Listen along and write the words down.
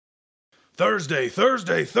Thursday,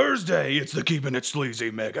 it's the Keeping It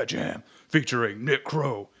Sleazy Mega Jam, featuring Nick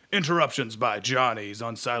Crow, interruptions by Johnny's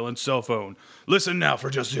on silent cell phone. Listen now for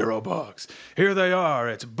just $0. Here they are,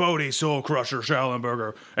 it's Bodie Soul Crusher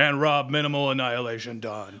Schallenberger and Rob Minimal Annihilation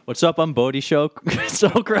Dunn. What's up? I'm Bodie Soul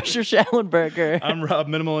Crusher Schallenberger. I'm Rob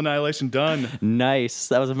Minimal Annihilation Dunn. Nice.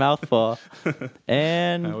 That was a mouthful.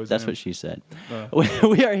 And that's what she said.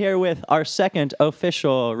 We are here with our second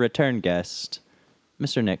official return guest,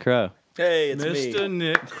 Mr. Nick Crow. Hey, it's Mr. me.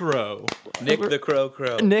 Nick Crow. Nick the Crow.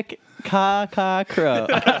 Nick Crow.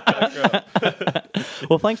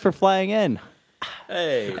 Well, thanks for flying in.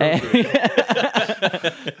 Hey.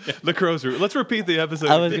 The Crows route. Let's repeat the episode.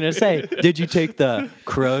 I was going to say, did you take the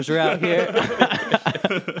Crows route here?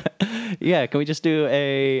 Yeah, can we just do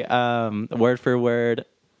a word for word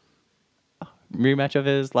rematch of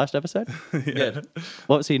his last episode? Yeah.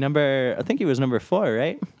 What was he, I think he was number 4,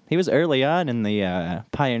 right? He was early on in the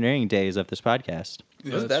pioneering days of this podcast.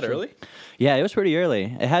 Yeah, Was that early? Yeah, it was pretty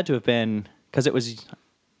early. It had to have been, because it was,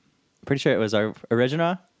 pretty sure it was our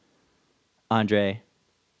original, Andre,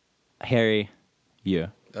 Harry, you.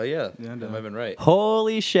 Oh, yeah. Yeah, I no. might have been right.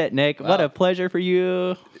 Holy shit, Nick. What Wow. a pleasure for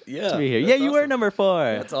you Yeah. to be here. that's Yeah, you were awesome. number 4.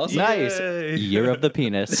 That's awesome. Nice. Yay. Year of the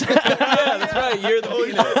penis. Yeah, that's right. You're the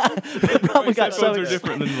peanut. Rob got so Headphones are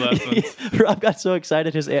different than the last ones. Rob got so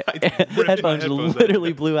excited his headphones headphones out.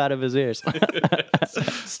 literally blew out of his ears.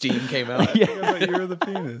 Steam came out. You're the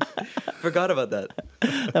penis. Forgot about that.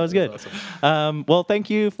 That was good. Awesome. Well, thank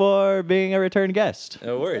you for being a return guest.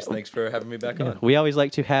 No worries. Thanks for having me back on. We always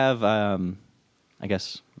like to have, I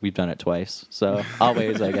guess we've done it twice, so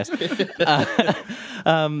always, I guess.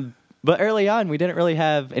 But early on, we didn't really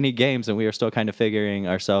have any games, and we were still kind of figuring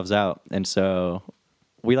ourselves out. And so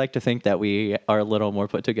we like to think that we are a little more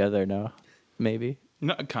put together now, maybe.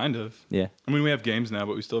 No, kind of. Yeah. I mean, we have games now,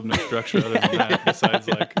 but we still have no structure other than that. Besides,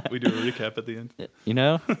 like, we do a recap at the end. You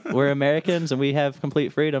know, we're Americans, and we have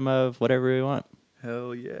complete freedom of whatever we want.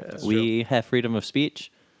 Hell yeah. We have freedom of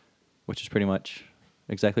speech, which is pretty much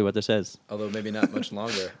exactly what this is. Although maybe not much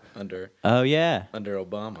longer under Oh, yeah.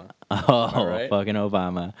 Obama. Oh, right? fucking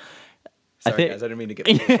Obama. Sorry, think- guys. I didn't mean to get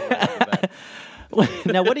political right off the bat.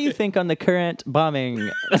 Now, what do you think on the current bombing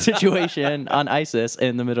situation on ISIS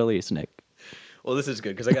in the Middle East, Nick? Well, this is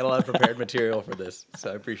good because I got a lot of prepared material for this, so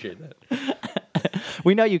I appreciate that.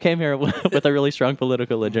 We know you came here with a really strong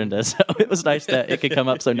political agenda, so it was nice that it could come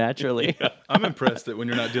up so naturally. I'm impressed that when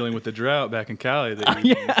you're not dealing with the drought back in Cali, that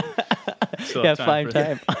you still Yeah, have time fine for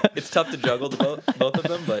time. It's tough to juggle both of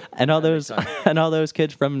them, but And all that makes those sense.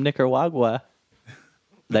 kids from Nicaragua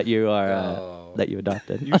that you are that you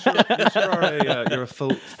adopted. You sure are you're a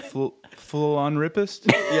full on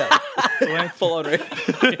ripist? Yeah, full on right.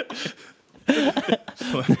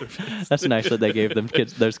 That's nice that they gave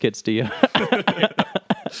those kids to you.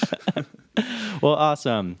 Well,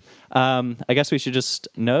 awesome. I guess we should just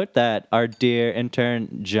note that our dear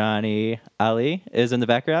intern Johnny Ali is in the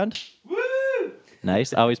background. Woo!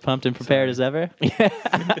 Nice. Always pumped and prepared as ever.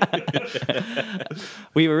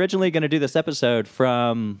 We were originally going to do this episode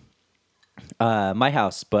from my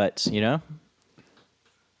house, but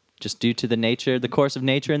just due to the course of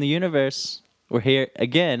nature in the universe, we're here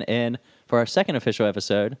again for our second official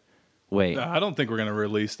episode. Wait. I don't think we're going to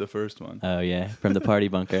release the first one. Oh, yeah. From the party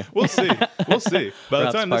bunker. We'll see. By Rob's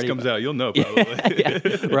the time this party comes out, you'll know probably. Yeah.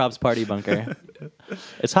 Rob's party bunker.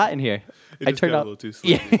 It's hot in here. It just got a little too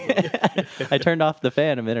sleepy. I turned off the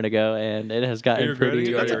fan a minute ago, and it has gotten You're pretty...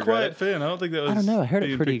 regretting it? That's a regret quiet it? fan. I don't think that was I don't know. I heard it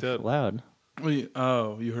being pretty picked up. loud.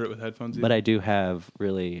 Oh, you heard it with headphones? But I do have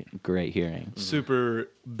really great hearing. Super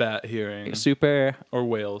bat hearing. Super Or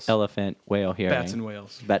whales. elephant whale hearing. Bats and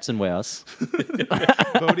whales. Bats and whales.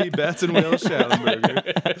 Bodie, bats and whales,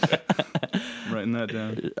 Schallenberger. I'm writing that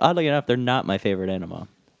down. Oddly enough, they're not my favorite animal.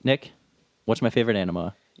 Nick, what's my favorite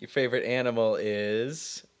animal? Your favorite animal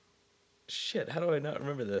is... Shit, how do I not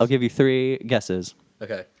remember this? I'll give you 3 guesses.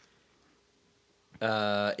 Okay.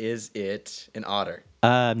 Is it an otter?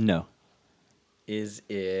 No. Is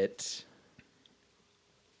it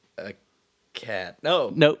a cat?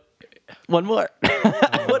 No. Nope. One more.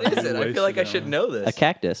 What is it? I wasted feel like I that should one. know this. A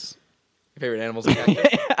cactus. Your favorite animal's a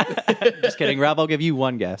cactus? Just kidding. Rob, I'll give you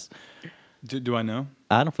 1 guess. Do I know?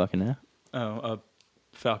 I don't fucking know. Oh, a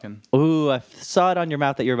falcon. Ooh, I saw it on your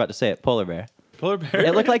mouth that you were about to say it. Polar bear. Polar bear?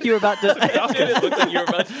 It looked like you were about to... It looked like you were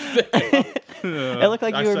about to say. It looked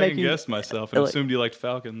like you were I making... second-guessed myself and it look- assumed you liked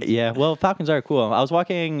falcons. Yeah, well, falcons are cool. I was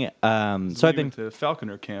walking... so You I've been... went to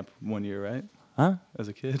falconer camp one year, right? Huh? As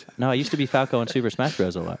a kid. No, I used to be Falco in Super Smash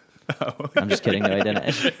Bros. A lot. I'm just kidding. No, I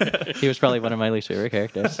didn't. He was probably one of my least favorite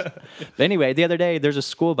characters. But anyway, the other day, there's a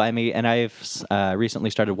school by me, and I've recently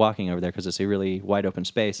started walking over there because it's a really wide open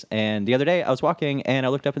space. And the other day, I was walking, and I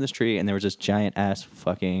looked up in this tree, and there was this giant-ass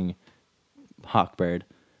fucking hawkbird.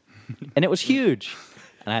 And it was huge.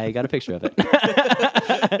 And I got a picture of it.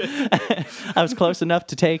 I was close enough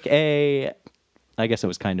to take I guess it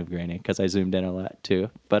was kind of grainy because I zoomed in a lot too.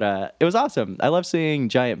 But it was awesome. I love seeing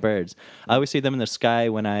giant birds. I always see them in the sky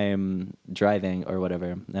when I'm driving or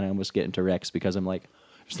whatever. And I almost get into wrecks because I'm like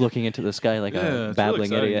just looking into the sky like a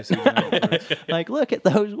babbling idiot. Like, look at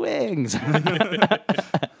those wings.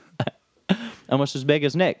 Almost as big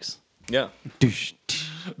as Nick's. Yeah.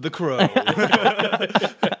 The crow.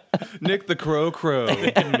 Nick the Crow.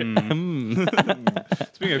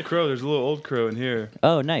 Speaking of crow, there's a little old crow in here.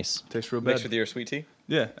 Oh, nice. Tastes real Mixed bad. with your sweet tea?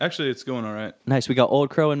 Yeah, actually, it's going all right. Nice. We got Old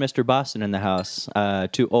Crow and Mr. Boston in the house.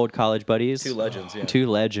 Two old college buddies. Two legends, yeah. Two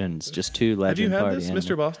legends. Just two Have legend you had party this, animals.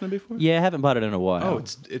 Mr. Boston, before? Yeah, I haven't bought it in a while. Oh,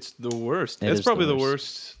 it's the worst. It It's is probably the the worst.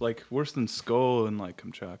 worst, like worse than Skull and like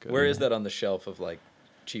Kamchatka. Where is that on the shelf of like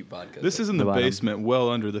cheap vodka? This is in The the bottom. basement, well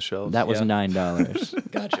under the shelves. That was Yeah.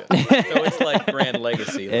 $9. Gotcha. So it's like Grand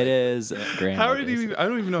Legacy. It is grand. How like do this. you? I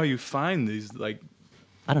don't even know how you find these. Like,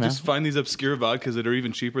 I don't know. just find these obscure vodkas that are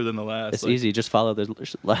even cheaper than the last. It's like, easy. Just follow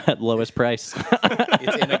the lowest price.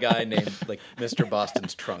 It's in a guy named like Mr.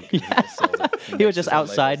 Boston's trunk. And he just sells it. He was makes just his own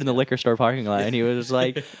outside labels, in the yeah. liquor store parking lot, and he was just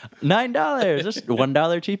like, $9, just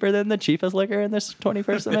 $1 cheaper than the cheapest liquor in this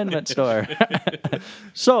 21st Amendment store.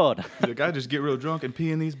 Sold. The guy just get real drunk and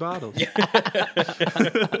pee in these bottles.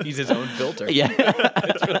 He's his own filter. Yeah.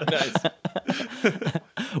 It's really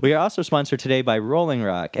nice. We are also sponsored today by Rolling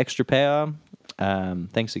Rock Extra Pale.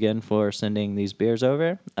 Thanks again for sending these beers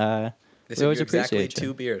over. They We sent always you exactly appreciate you.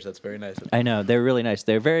 2 beers. That's very nice. I know they're really nice.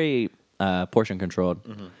 They're very portion controlled.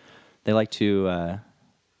 Mm-hmm. They like to.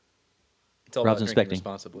 It's all Rob's about drinking inspecting.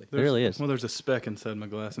 responsibly. It really is. Well, there's a speck inside my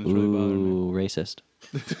glass and it's really bothering me. Ooh, racist.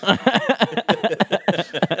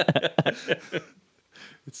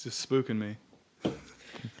 It's just spooking me.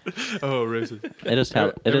 Oh, racist. It is.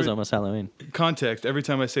 It is almost Halloween. Context, every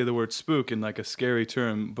time I say the word spook in like a scary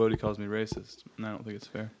term, Bodie calls me racist. And I don't think it's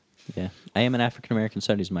fair. Yeah, I am an African American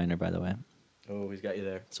studies minor, by the way, Oh, he's got you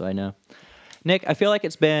there. so I know. Nick, I feel like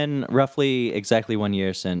it's been roughly exactly 1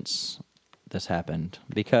 year since this happened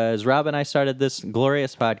because Rob and I started this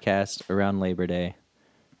glorious podcast around Labor Day.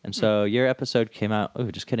 And so your episode came out,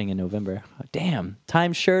 just kidding, in November. Damn,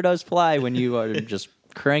 time sure does fly when you are just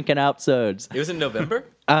cranking out episodes. It was in November?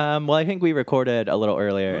 Well, I think we recorded a little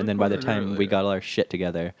earlier, and then by the recorded time we earlier. got all our shit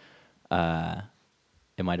together,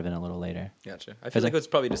 it might have been a little later. Gotcha. I feel like it was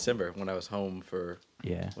probably December when I was home for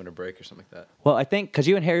Yeah. winter break or something like that. Well, I think because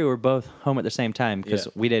you and Harry were both home at the same time because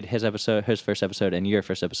Yeah. we did his first episode, and your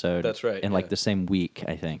first episode. That's right, In like yeah. the same week,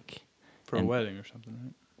 I think. For And- a wedding or something,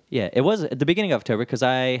 right? Yeah, it was at the beginning of October because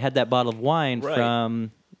I had that bottle of wine Right.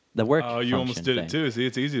 from the work. Oh, you almost function did it thing. too. See,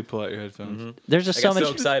 it's easy to pull out your headphones. There's just I so got much.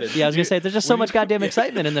 so excited. Yeah, I was gonna say there's just so much goddamn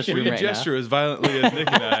excitement in this When room you right gesture as violently as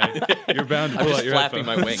Nick and I, you're bound to I'm pull just out your flapping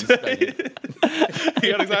my headphones. wings. back here.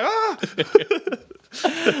 You gotta like, ah!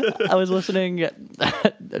 now. I was listening. I'm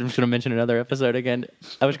just gonna mention another episode again.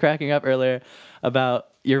 I was cracking up earlier about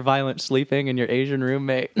your violent sleeping and your Asian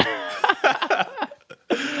roommate.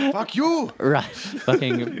 Fuck you! Right.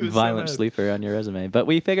 Fucking was so violent mad. sleeper on your resume. But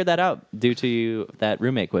we figured that out due to that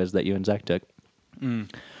roommate quiz that you and Zach took.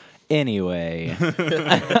 Anyway.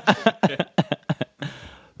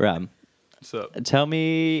 Rob, So, tell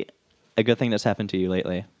me a good thing that's happened to you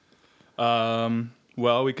lately.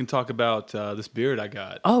 well, we can talk about this beard I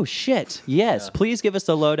got. Oh, shit. Yes. Yeah. Please give us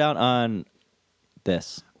the lowdown on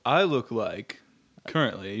this. I look like,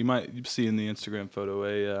 currently, you might see in the Instagram photo,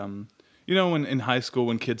 you know, when in high school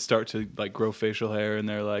when kids start to like grow facial hair and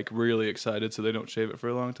they're like really excited so they don't shave it for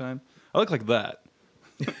a long time? I look like that.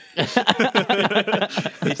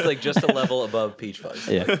 He's like just a level above Peach Fuzz.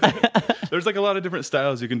 Yeah. There's like a lot of different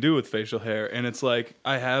styles you can do with facial hair, and it's like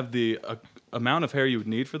I have the amount of hair you would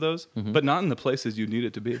need for those, but not in the places you need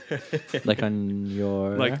it to be. Like on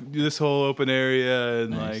your. Like this whole open area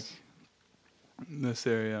and Nice. like this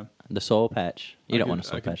area. the soul patch. You I don't could- want a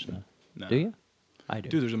soul I could- patch, though. No. Do you? I do.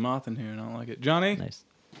 Dude, there's a moth in here and I don't like it. Johnny, Nice.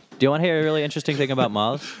 Do you want to hear a really interesting thing about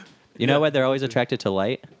moths? You know Yeah. why they're always attracted to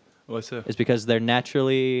light? what's that? Is because they're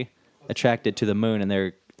naturally attracted to the moon, and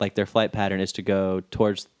their flight pattern is to go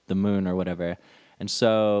towards the moon or whatever. And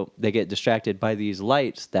so they get distracted by these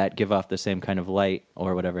lights that give off the same kind of light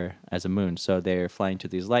or whatever as a moon. So they're flying to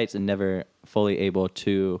these lights and never fully able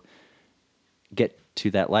to get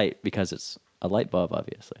to that light because it's a light bulb,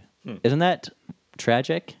 obviously. Isn't that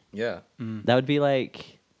tragic? Yeah. That would be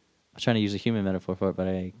like was trying to use a human metaphor for it, but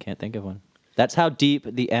I can't think of one. That's how deep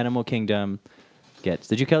the animal kingdom gets.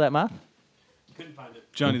 Did you kill that moth? Couldn't find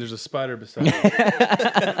it. Johnny, there's a spider beside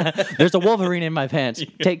you. There's a Wolverine in my pants.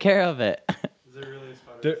 Take care of it. Is there really a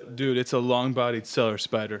spider? Dude, it's a long-bodied cellar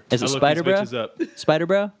spider. Is it I looked spider, these bro? bitches up. Spider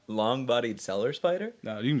bro? Long-bodied cellar spider?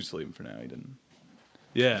 No, you can just leave him for now. He didn't.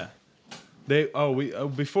 Yeah.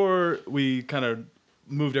 Before we kind of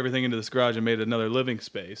moved everything into this garage and made another living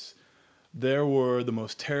space, there were the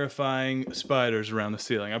most terrifying spiders around the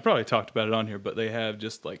ceiling. I probably talked about it on here, but they have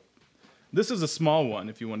just like, this is a small one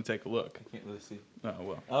if you want to take a look. I can't really see. Oh,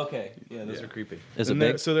 well. Okay. Yeah, those Yeah. are creepy. Is it And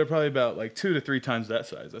big? so they're probably about like 2 to 3 times that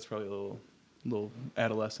size. That's probably a little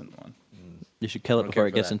adolescent one, You should kill it don't before care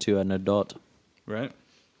it for gets that. into an adult. right?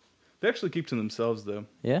 They actually keep to themselves though.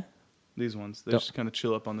 Yeah? These ones, they Don't- just kind of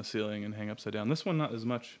chill up on the ceiling and hang upside down. This one, not as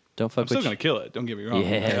much. Don't fuck I'm still with gonna kill it. Don't get me wrong.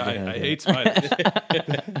 Yeah, I yeah. hate spiders.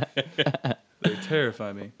 They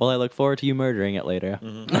terrify me. Well, I look forward to you murdering it later.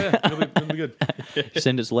 Oh, yeah, it'll be good.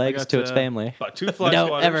 Send its legs got, to its family. About 2 fly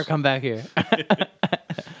Don't swatters. ever come back here.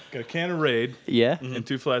 Got a can of Raid Yeah? and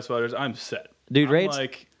 2 fly swatters. I'm set. Dude, I'm Raid's-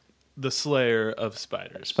 like the slayer of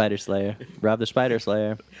spiders. Spider Slayer. Rob the Spider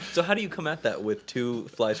Slayer. So how do you come at that with 2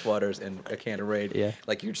 fly swatters and a can of Raid? Yeah.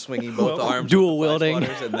 Like you're swinging both Well, arms. dual with the fly wielding.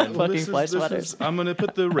 swatters and then Fuck. Fucking fly swatters. I'm gonna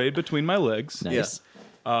put the Raid between my legs. Nice.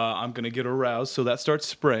 I'm gonna get aroused, so that starts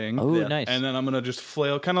spraying. Oh, Yeah. nice. And then I'm gonna just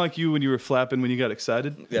flail, kind of like you when you were flapping when you got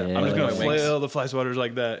excited. Yeah. Yeah. I'm just gonna My wings. flail the fly swatters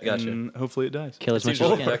like that, Gotcha. and hopefully it dies. Kill as It's much as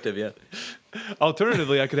usually you can. effective, yeah.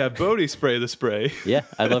 Alternatively, I could have Bodie spray the spray. Yeah,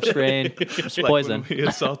 I love spraying Like poison. when we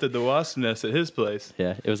assaulted the wasp nest at his place.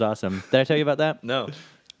 Yeah, it was awesome. Did I tell you about that? No.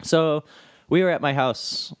 So we were at my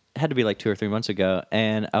house, it had to be like 2 or 3 months ago,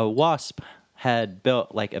 and a wasp had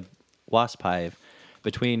built like a wasp hive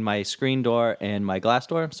between my screen door and my glass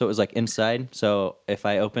door. So it was like inside. So if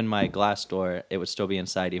I opened my glass door, it would still be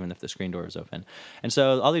inside even if the screen door was open. And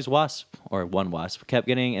so all these wasps, or one wasp, kept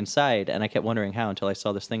getting inside, and I kept wondering how until I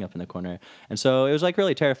saw this thing up in the corner. And so it was like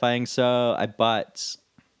really terrifying. So I borrowed,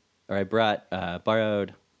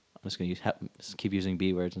 I'm just going to keep using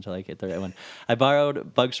B words until I get the right one. I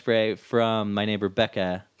borrowed bug spray from my neighbor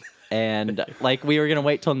Becca, and like we were going to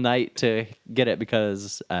wait till night to get it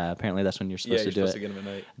because apparently that's when you're supposed Yeah, you're to do supposed it. to get them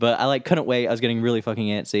at night. But I like couldn't wait. I was getting really fucking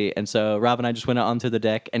antsy, and so Rob and I just went out onto the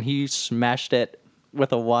deck, and he smashed it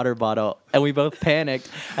with a water bottle, and we both panicked,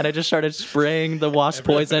 and I just started spraying the wasp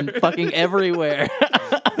poison fucking everywhere.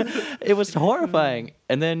 It was horrifying.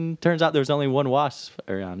 And then turns out there was only one wasp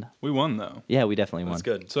around. We won though, Yeah, we definitely won. That's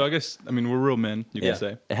good. so I guess we're real men. You Yeah. can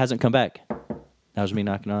say. It hasn't come back. That was me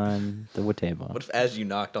knocking on the wood table. What if as you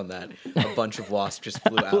knocked on that, a bunch of wasps just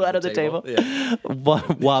flew Flew out of the table? Yeah.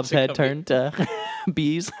 Wob's head come turned to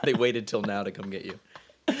bees. They waited till now to come get you.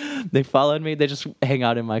 They followed me. They just hang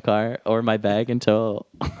out in my car or my bag until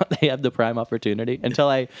they have the prime opportunity, until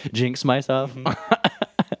I jinx myself.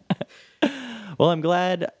 Well, I'm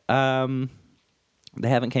glad they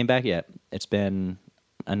haven't came back yet. It's been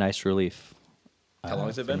a nice relief. How long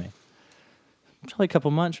has it for been? me. Probably a couple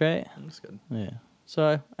months, right? That's good. Yeah.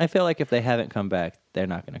 So I feel like if they haven't come back, they're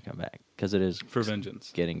not going to come back because it is For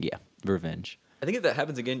vengeance. getting revenge. I think if that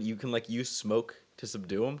happens again, you can like use smoke to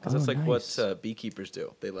subdue them because that's Oh, like nice. what beekeepers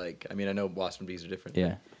do. They like, I mean, I know wasp and bees are different.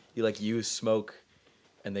 Yeah. You like use smoke,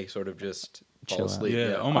 and they sort of just fall Chill out. asleep.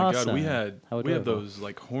 Yeah. Oh my God, we Awesome. had How we have adorable. those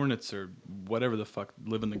like hornets or whatever the fuck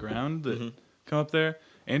live in the ground that Mm-hmm. come up there.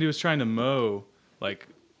 Andy was trying to mow like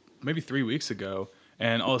maybe 3 weeks ago,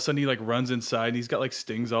 and all of a sudden he like runs inside and he's got like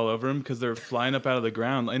stings all over him because they're flying up out of the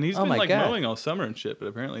ground. And he's Oh been my like God. mowing all summer and shit, but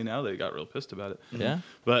apparently now they got real pissed about it. Yeah.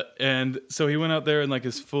 But and so he went out there in like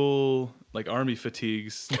his full like army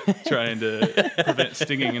fatigues trying to prevent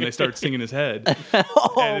stinging, and they started stinging his head.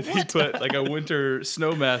 And he put like a winter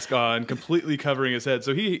snow mask on, completely covering his head.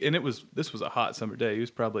 So this was a hot summer day. He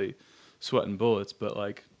was probably sweating bullets, but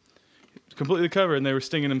like completely covered, and they were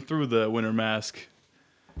stinging him through the winter mask.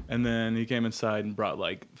 And then he came inside and brought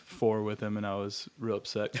like 4 with him, and I was real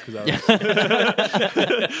upset because I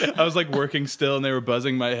was I was like working still, and they were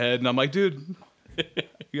buzzing my head, and I'm like, dude,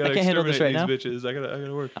 you gotta I can't handle this exterminate right these bitches. I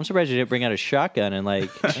gotta work. I'm surprised you didn't bring out a shotgun and like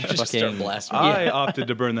Just start fucking blasting. I opted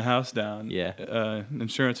to burn the house down. Yeah.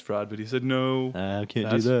 Insurance fraud, but he said no. I can't do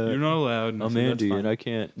that's- that. You're not allowed. And I I'm said, "That's Andy fine." and I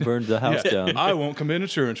can't burn the house Yeah, down. I won't commit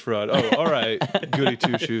insurance fraud. Oh, all right. Goody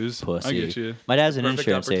two shoes. Pussy. I get you. My dad's an Perfect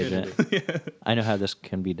insurance agent. opportunity. I know how this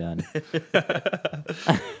can be done.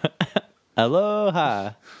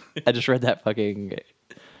 Aloha. I just read that fucking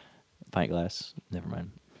pint glass. Never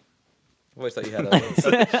mind. I always thought you had a,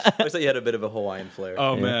 I always thought you had a bit of a Hawaiian flair.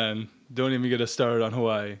 Oh Yeah. man, don't even get us started on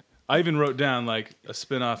Hawaii. I even wrote down like a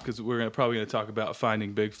spin-off because we're probably gonna talk about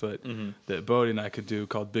finding Bigfoot that Bodie and I could do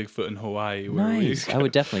called Bigfoot in Hawaii. Where Nice. we I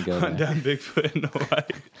would definitely go hunt there. down Bigfoot in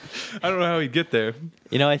Hawaii. I don't know how he'd get there.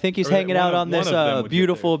 You know, I think he's Or hanging one out of- on one this of them would get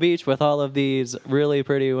beautiful beach with all of these really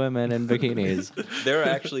pretty women in bikinis. There are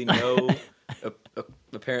actually no,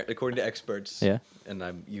 apparent according to experts. Yeah. And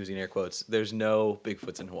I'm using air quotes. There's no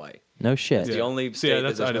Bigfoots in Hawaii. No shit. The only So, state yeah, that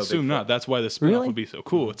that's, there's I'd no assume Bigfoot. not. That's why the spin-off Really? would be so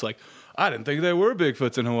cool. It's like I didn't think there were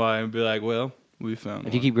Bigfoots in Hawaii, and be like, well, we found If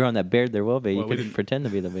one. you keep growing that beard, there will be. Well, You we could didn't- pretend to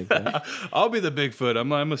be the big guy. I'll be the Bigfoot.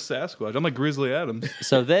 I'm a Sasquatch. I'm like Grizzly Adams.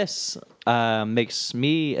 So this makes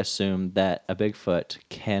me assume that a Bigfoot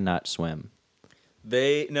cannot swim,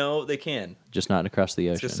 They can. just not across the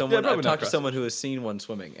ocean. Because someone probably I've not talked to across someone who has seen one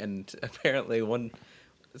swimming, and apparently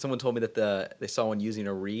someone told me that they saw one using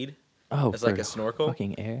a reed Oh, as like for a snorkel,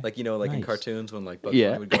 fucking air. like in Nice. cartoons when like Bugs Yeah.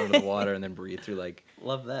 Bunny would go into the water and then breathe through like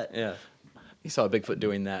Love that. yeah. He saw a Bigfoot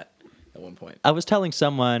doing that at one point. I was telling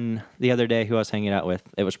someone the other day who I was hanging out with,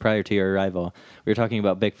 it was prior to your arrival. We were talking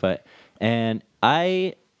about Bigfoot, and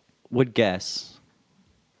I would guess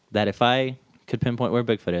that if I could pinpoint where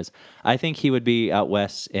Bigfoot is, I think he would be out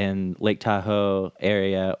west in Lake Tahoe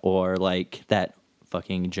area or like that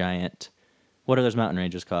fucking giant. What are those mountain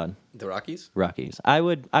ranges called? The Rockies. Rockies. I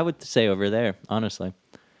would say over there, honestly.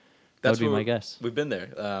 That would be where my guess. We've been there.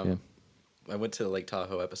 Yeah. I went to the Lake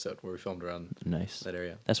Tahoe episode where we filmed around Nice. that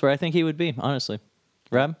area. That's where I think he would be, honestly.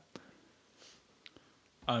 Rob,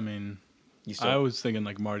 I mean, You still I was thinking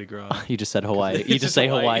like Mardi Gras. you just said Hawaii. You just say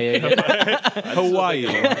Hawaii. Hawaii. Hawaii,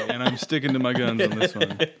 and I'm sticking to my guns on this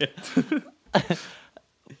one.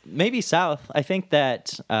 Maybe south. I think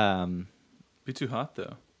that. Be too hot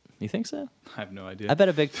though. You think so? I have no idea. I bet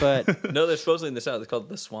a Bigfoot No, they're supposedly in the south. It's called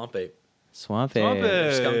the Swamp Ape. swamp Swamp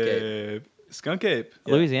ape. Skunk ape. Skunk ape.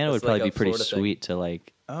 Yeah, Louisiana would that's like probably a be pretty Florida thing. sweet to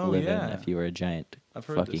like Oh, live yeah. in if you were a giant I've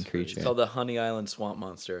heard fucking this phrase. creature. It's called the Honey Island Swamp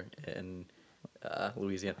Monster in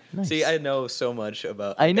Louisiana. Nice. See, I know so much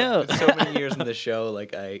about. I know. So many years in the show,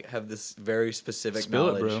 like I have this very specific Spill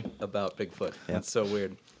it, knowledge bro. about Bigfoot. Yeah. It's so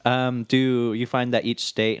weird. Do you find that each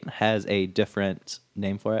state has a different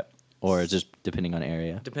name for it, or just depending on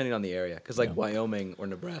area? Depending on the area, because like Yeah. Wyoming or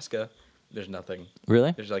Nebraska, there's nothing.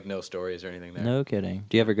 Really? There's like no stories or anything there. No kidding.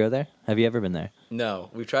 Do you ever go there? Have you ever been there? No,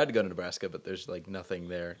 we've tried to go to Nebraska, but there's like nothing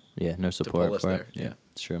there. Yeah, no support pull us for there, it. yeah.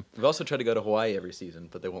 It's true. We've also tried to go to Hawaii every season,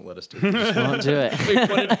 but they won't let us do it. Won't do it.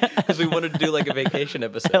 Because we wanted to do like a vacation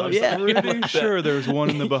episode. Hell yeah. I'm pretty sure there's one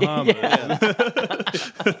in the Bahamas.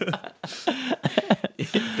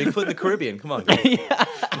 Bigfoot in the Caribbean. Come on. Guys.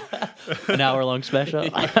 An hour-long special.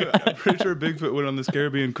 I'm pretty sure Bigfoot went on this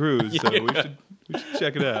Caribbean cruise, so we should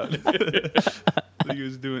check it out. I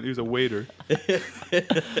think he was a waiter.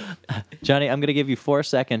 Johnny, I'm gonna give you 4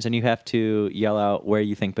 seconds, and you have to yell out where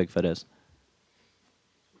you think Bigfoot is.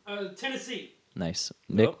 Tennessee. Nice,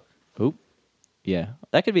 Nick. Nope. Oop. Yeah,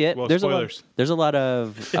 that could be it. Well, there's spoilers. a lot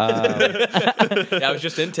of. Yeah, I was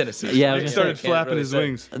just in Tennessee. Yeah, I was He gonna started Can't flapping really his say.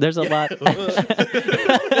 wings. There's a lot.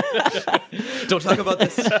 Don't talk about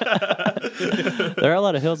this. There are a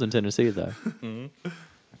lot of hills in Tennessee, though.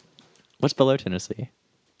 What's below Tennessee?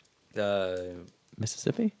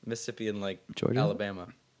 Mississippi. Mississippi and like Georgia? Alabama,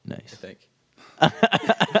 I Nice. think.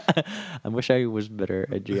 I wish I was better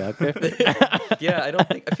at geography. Yeah,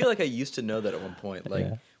 I feel like I used to know that at one point, like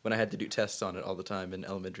Yeah. when I had to do tests on it all the time in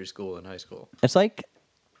elementary school and high school. It's like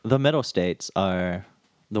the middle states are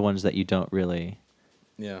the ones that you don't really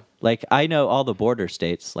Yeah. like. I know all the border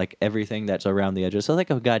states, like everything that's around the edges. So like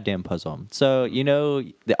a goddamn puzzle. So you know,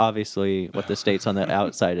 obviously what the states on the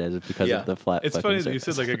outside is because Yeah. of the flat. It's fucking funny that you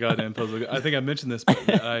surface. said like a goddamn puzzle. I think I mentioned this, but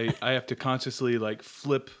I have to consciously like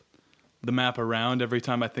flip the map around every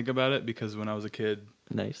time I think about it because when I was a kid,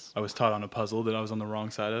 Nice. I was taught on a puzzle that I was on the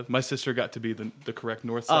wrong side of. My sister got to be the correct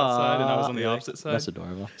north-south side, and I was on the really? opposite side. That's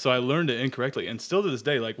adorable. So I learned it incorrectly, and still to this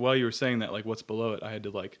day, like while you were saying that, like what's below it, I had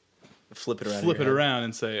to like Flip it around. in flip your it head. around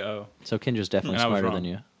and say, oh, So Kendra's definitely And I was smarter wrong. than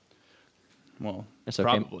you. well, It's okay.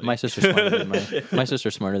 probably. My sister's smarter than my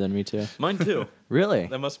sister's smarter than me too. Mine too. Really?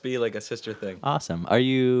 That must be like a sister thing. Awesome. Are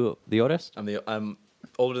you the oldest? I'm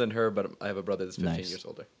older than her, but I have a brother that's 15 Nice. years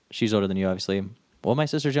older. She's older than you, obviously. Well, my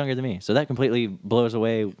sister's younger than me, so that completely blows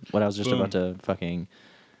away what I was just Boom. about to fucking.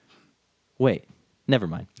 Wait, never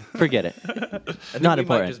mind. Forget it. I think Not we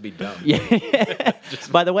important. might just be dumb. Yeah.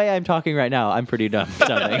 By the way I'm talking right now, I'm pretty dumb.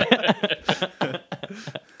 Something.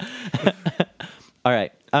 All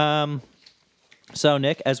right. So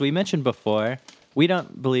Nick, as we mentioned before, we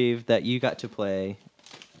don't believe that you got to play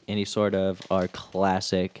any sort of our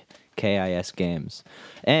classic KIS games,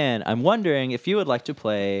 and I'm wondering if you would like to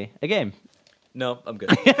play a game. No, I'm good.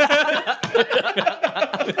 I'd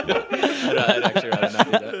actually rather not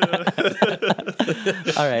do that.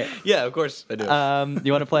 All right. Yeah, of course I do.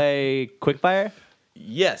 You want to play Quickfire?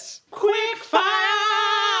 Yes.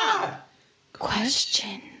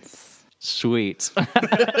 Questions. Sweet.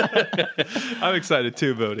 I'm excited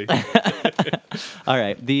too, Bodie. All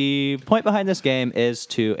right. The point behind this game is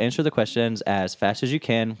to answer the questions as fast as you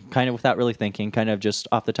can, kind of without really thinking, kind of just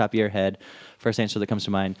off the top of your head, first answer that comes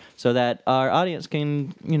to mind, so that our audience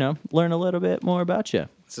can, learn a little bit more about you.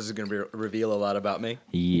 This is going to reveal a lot about me.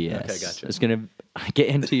 Yes. Okay, gotcha. It's going to get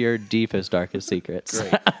into your deepest, darkest secrets.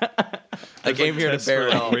 Great. I came here to Tests bear for,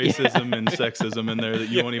 it like, all. racism and sexism in there that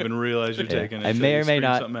you won't even realize you're taking. I until may you or may scream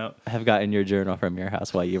not something out. have gotten your journal from your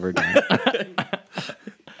house while you were gone.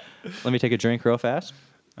 Let me take a drink real fast.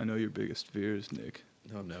 I know your biggest fears, Nick.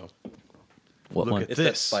 Oh, no. What Look one? at It's that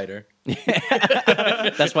this. spider.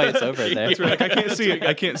 That's why it's over there. That's right. Like, I can't see it.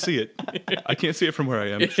 I can't see it. I can't see it from where I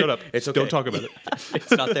am. Shut up. It's okay. Don't talk about it.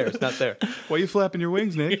 It's not there. It's not there. Why are you flapping your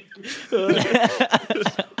wings, Nick?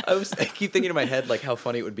 I keep thinking in my head like how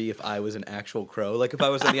funny it would be if I was an actual crow. Like if I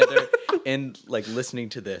was on the other end, like listening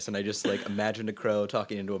to this, and I just like imagined a crow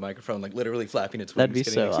talking into a microphone, like literally flapping its wings. That'd be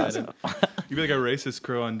getting so excited. awesome. You'd be like a racist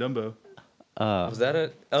crow on Dumbo. Was that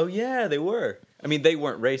a? Oh yeah, they were. I mean, they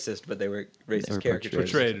weren't racist, but they were racist were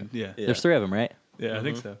caricatures. Portrayed. Yeah. Yeah. There's 3 of them, right? Yeah, I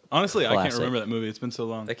think so. Honestly, I can't Classic. remember that movie. It's been so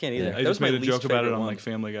long. I can't either. Yeah. I That was just my made a least joke about it favorite on one. like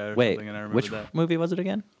Family Guy or Wait, something, and I remember which that. movie was it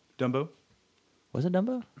again? Dumbo Was it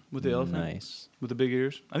Dumbo? with the elephant Nice. with the big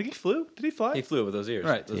ears. I think he flew. Did he fly? He flew with those ears.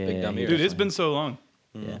 Right. Those Yeah, big dumb he ears. Dude, it's been so long.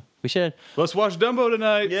 Yeah. We should. Let's watch Dumbo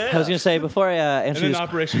tonight. Yeah. I was gonna say before I And answer then this.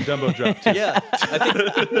 Operation Dumbo Drop. Too. Yeah,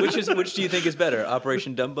 I think which do you think is better,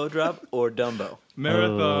 Operation Dumbo Drop or Dumbo?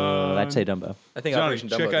 Marathon. I'd say Dumbo. I think Johnny, Operation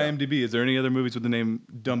Dumbo check Drop. IMDb. Is there any other movies with the name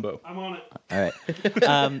Dumbo? I'm on it. All right.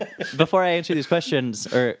 Before I answer these questions,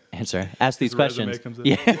 or ask these His resume questions. comes in.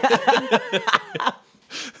 Yeah.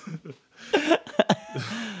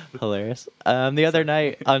 Hilarious. The other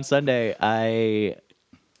night on Sunday, I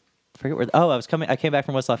forget where. I came back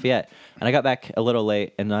from West Lafayette, and I got back a little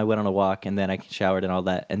late, and I went on a walk, and then I showered and all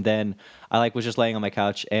that, and then I was just laying on my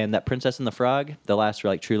couch, and that Princess and the Frog, the last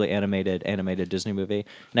truly animated Disney movie,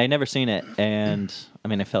 and I'd never seen it, and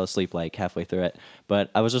I fell asleep like halfway through it, but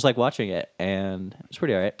I was just like watching it, and it was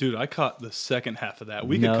pretty alright. Dude, I caught the second half of that.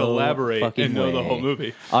 We No could collaborate fucking and know the way. whole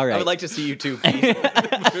movie. All right. I would like to see you two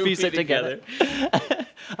piece it together.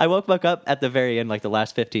 I woke back up at the very end, like the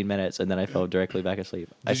last 15 minutes, and then I fell directly back asleep.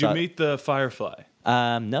 Did you meet the Firefly?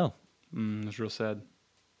 No. It was real sad.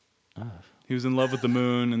 Oh. He was in love with the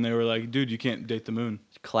moon, and they were like, "Dude, you can't date the moon."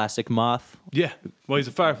 Classic moth. Yeah, well, he's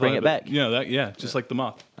a firefly. Bring it but, back. Just like the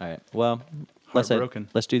moth. All right. Well, Heartbroken.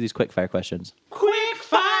 let's do these quick fire questions.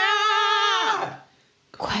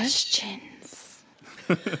 Questions.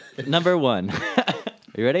 Number 1. Are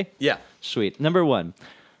you ready? Yeah, Sweet. Number 1.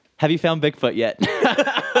 Have you found Bigfoot yet?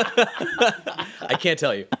 I can't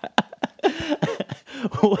tell you.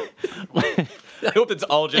 I hope it's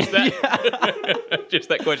all just that. Just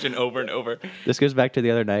that question over and over. This goes back to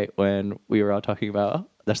the other night when we were all talking about.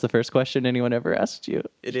 That's the first question anyone ever asked you.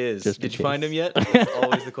 It is. Just in Did you find case. him yet? That's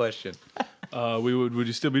always the question. Would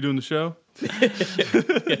you still be doing the show?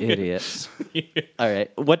 Idiots. All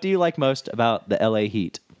right. What do you like most about the LA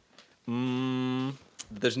Heat?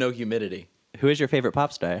 There's no humidity. Who is your favorite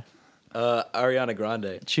pop star? Ariana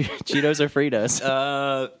Grande. Cheetos or Fritos?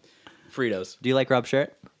 Fritos. Do you like Rob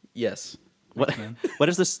Shirt? Yes. What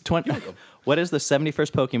is this 20? What is the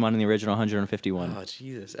 71st Pokemon in the original 151? Oh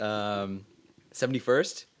Jesus.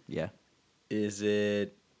 71st. Yeah. Is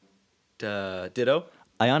it Ditto?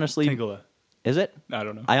 I honestly Tangela. is it? I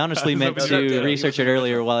don't know. I honestly meant was to hoping Ditto. research it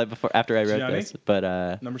earlier after I wrote Johnny? this.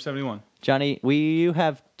 But Number 71. Johnny, you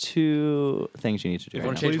have 2 things you need to do. If you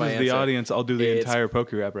Right wanna now. change Please, my as the answer. audience, I'll do the It's- entire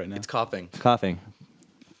poke rap right now. It's coughing. Coughing.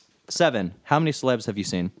 7. How many celebs have you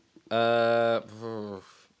seen?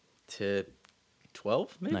 To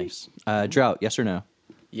 12 maybe. Nice. Drought, yes or no?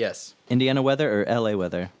 Yes. Indiana weather or LA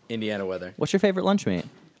weather? Indiana weather. What's your favorite lunch meat?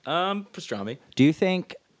 Pastrami. Do you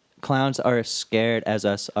think clowns are as scared as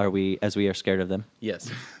we are scared of them? Yes.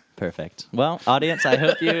 Perfect. Well, audience, I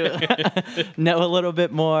hope you know a little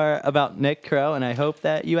bit more about Nick Crow, and I hope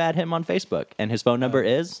that you add him on Facebook. And his phone number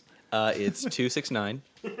is? It's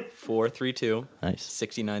 269-432 Nice.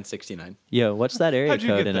 6969. Yo, what's that area How'd you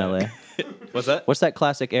code get in that? LA? What's that? What's that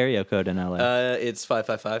classic area code in LA? It's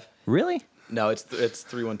 555. Really? No, it's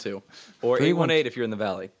 312 or 312. 818 if you're in the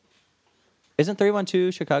valley. Isn't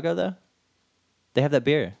 312 Chicago, though? They have that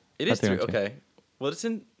beer. It Oh, is 3. 312. Okay. Well, it's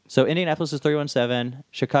in. So Indianapolis is 317.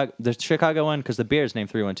 The Chicago one, because the beer is named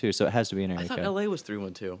 312, so it has to be an I area thought code. LA was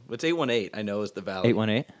 312. It's 818. I know is the valley.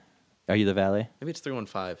 818? Are you the Valley? Maybe it's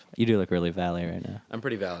 315. You do look really Valley right now. I'm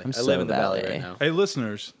pretty valley. I'm I live so in the valley valley. right now. Hey,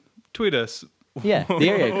 listeners, tweet us Yeah, the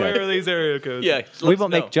area Where code. are these area codes? Yeah, We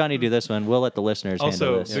won't make Johnny do this one. We'll let the listeners handle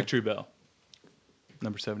Also, this. Victory Bell.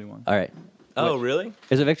 Number 71. All right. Oh, really?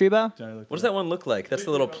 Is it Victory Bell? Johnny looked What does it that one look like? That's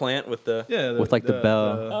the little plant with the. up. Yeah, With, like, the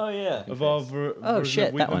bell. Oh yeah. Evolve version shit,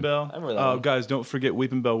 of that Weeping one. Bell. I remember that one. Guys, don't forget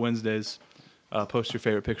Weeping Bell Wednesdays. Post your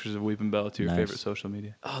favorite pictures of Weeping Bell to your Nice. favorite social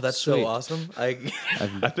media. Oh, that's Sweet. so awesome.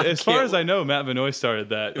 As far as I know, Matt Vanoy started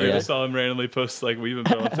that. I Yeah. just saw him randomly post like Weeping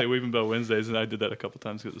Bell and say Weeping Bell Wednesdays, and I did that a couple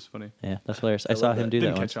times because it was funny. Yeah, that's hilarious. I I saw love him that. do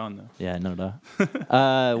Didn't that catch once. on though. Yeah,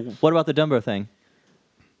 no. What about the Dumbo thing?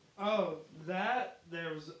 Oh, that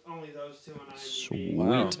there was only those two on IMDb. Sweet.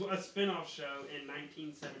 Wow. There was a spin-off show in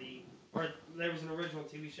 1970, or there was an original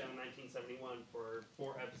TV show in 1971 for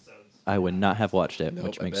 4 episodes. I would not have watched it, Nope,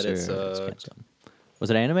 which I makes bet sure it's, it's canceled. Was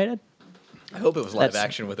it animated? I hope it was live That's-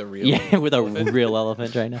 action with a real. Yeah, with a real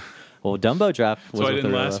elephant right now. Well, Dumbo dropped. So I with a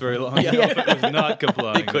didn't real last elephant. very long. The elephant was not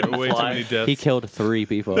complying. He couldn't There were way fly. too many deaths. He killed 3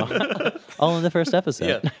 people, all in the first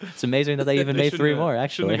episode. Yeah. It's amazing that they even They made 3 shouldn't more. have-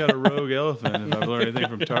 Actually, shouldn't have got a rogue elephant if I've learned anything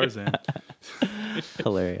from Tarzan.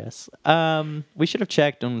 hilarious. We should have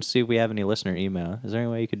checked and see if we have any listener email. Is there any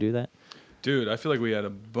way you could do that? Dude, I feel like we had a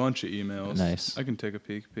bunch of emails. Nice. I can take a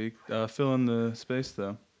peek. Fill in the space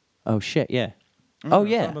though. Oh shit! Yeah. I Oh,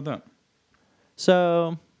 yeah. thought about that.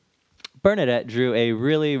 So Bernadette drew a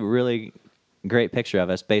really, really great picture of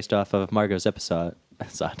us based off of Margot's episode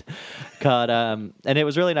called and it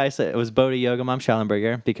was really nice. It was Bodhi Yoga Mom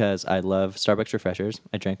Schallenberger because I love Starbucks refreshers.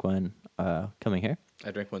 I drank one coming here. I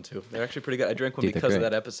drank one too. They're actually pretty good. I drank one Dude, they're because of great.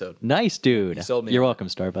 that episode. Nice, dude. You sold me You're on welcome,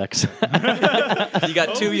 Starbucks. You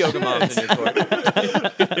got 2 yoga moms in your court.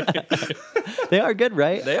 They are good,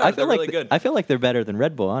 right? They are. I feel They're like really good. I feel like they're better than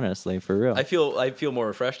Red Bull, honestly, for real. I feel more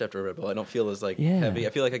refreshed after a Red Bull. I don't feel as like Yeah. heavy. I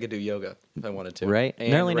feel like I could do yoga if I wanted to. right?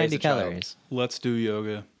 And They're only raise 90 a child. calories. Let's do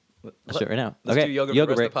yoga. Let's do it right now. Let's okay, do yoga, for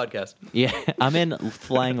break. the rest of the podcast. Yeah, I'm in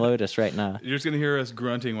Flying Lotus right now. You're just gonna hear us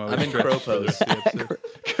grunting while we I'm in stretch crow for the pose. rest of the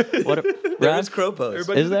episode. What? There Rob? is crow pose.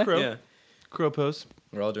 Everybody Is do the there? crow. Yeah. Crow pose.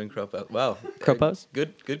 We're all doing crow pose. Wow. Crow pose?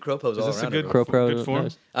 Good crow pose Is all this a around. good everyone. Crow good form?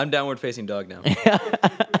 nose. I'm downward facing dog now.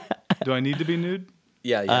 Do I need to be nude?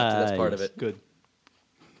 Yeah, yeah, that's part of yes. it. Good.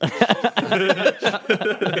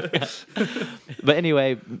 But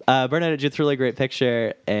anyway, Bernadette drew a really great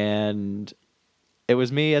picture, and it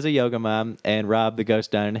was me as a yoga mom, and Rob, the ghost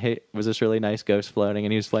down, was this really nice ghost floating,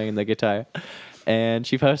 and he was playing the guitar. And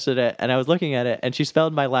she posted it, and I was looking at it, and she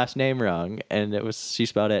spelled my last name wrong, and she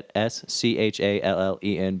spelled it Schallenberger.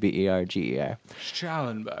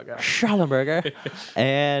 Schallenberger. Schallenberger.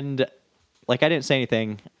 And like I didn't say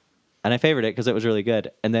anything, and I favored it because it was really good.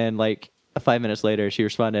 And then like 5 minutes later, she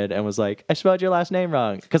responded and was like, "I spelled your last name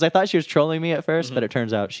wrong," because I thought she was trolling me at 1st, but it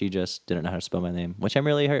turns out she just didn't know how to spell my name, which I'm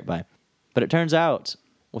really hurt by. But it turns out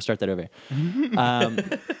we'll start that over.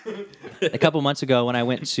 A couple months ago, when I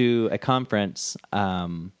went to a conference,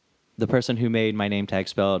 the person who made my name tag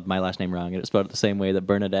spelled my last name wrong, and it spelled it the same way that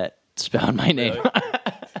Bernadette spelled my name.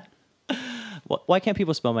 Why can't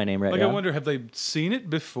people spell my name right? Like, I Rob? wonder, have they seen it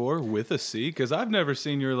before with a C? Because I've never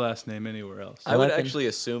seen your last name anywhere else. I would Reckon- actually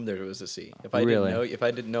assume there was a C. If I Really?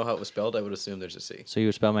 didn't know how it was spelled, I would assume there's a C. So you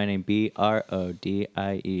would spell my name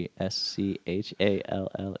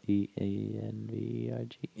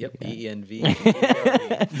BRODIESCHALLENBERG. Yep. ENV.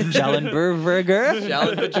 Schallenberger.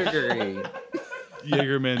 Schallenberger.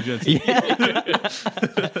 Jaegerman Jensen.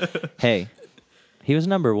 Hey, he was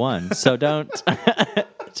number 1, so don't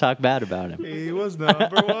talk bad about him. He was number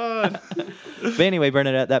 1. But anyway,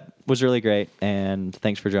 Bernadette, that was really great, and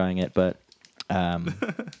thanks for drawing it. But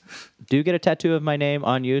do get a tattoo of my name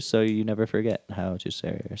on you so you never forget how to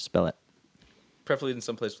say or spell it. Preferably in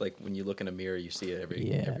some place like when you look in a mirror, you see it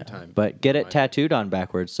every time. But get it Right. tattooed on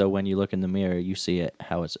backwards so when you look in the mirror, you see it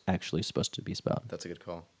how it's actually supposed to be spelled. That's a good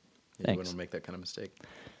call. You Thanks. wouldn't make that kind of mistake.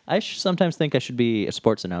 I sometimes think I should be a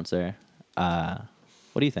sports announcer.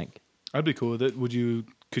 What do you think? I'd be cool with it.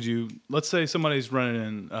 Could you, let's say somebody's running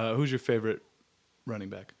in, who's your favorite running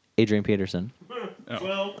back? Adrian Peterson.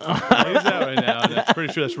 Well, He's out right now, and I'm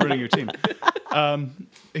pretty sure that's ruining your team.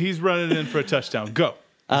 He's running in for a touchdown. Go.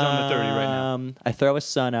 He's on the 30 right now. I throw his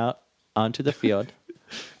son out onto the field.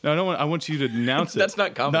 No, I want you to announce it. That's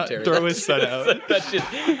not commentary. Not throw his son out. That's just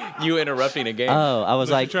you interrupting a game. Oh, I was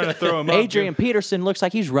You're like, trying to throw him up. Adrian Peterson looks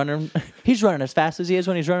like he's running as fast as he is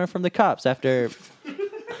when he's running from the cops after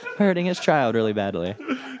hurting his child really badly.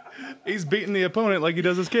 He's beating the opponent like he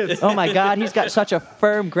does his kids. Oh my God, he's got such a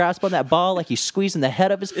firm grasp on that ball like he's squeezing the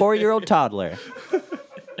head of his 4-year-old toddler.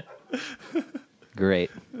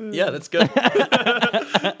 Great. Yeah, that's good.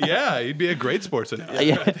 Yeah, he'd be a great sports announcer.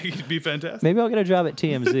 Yeah. I think he'd be fantastic. Maybe I'll get a job at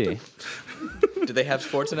TMZ. Do they have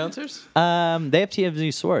sports announcers? They have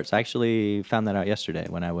TMZ Sports. I actually found that out yesterday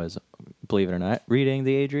when I was believe it or not, reading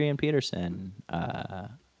the Adrian Peterson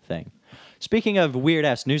thing. Speaking of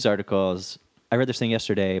weird-ass news articles, I read this thing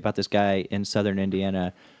yesterday about this guy in southern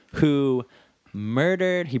Indiana who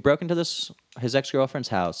he broke into his ex-girlfriend's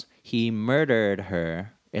house. He murdered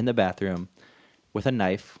her in the bathroom with a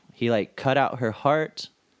knife. He, like, cut out her heart,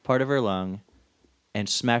 part of her lung, and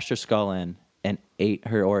smashed her skull in and ate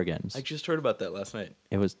her organs. I just heard about that last night.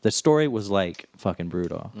 The story was, like, fucking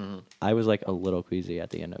brutal. Mm-hmm. I was, like, a little queasy at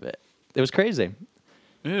the end of it. It was crazy.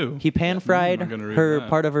 Ew. He pan-fried I'm not gonna read her that.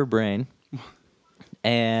 part of her brain,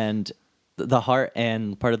 and the heart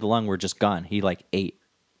and part of the lung were just gone. He, like, ate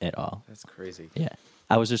it all. That's crazy. Yeah.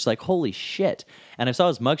 I was just like, holy shit. And I saw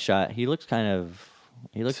his mugshot. He looks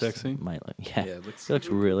Sexy? Yeah. Yeah, He looks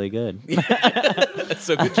really good.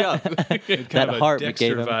 So good job. Kind that of a heart Dexter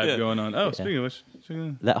gave him- vibe going on. Oh, speaking of which,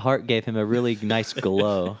 That heart gave him a really nice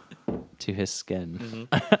glow to his skin.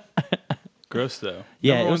 gross though.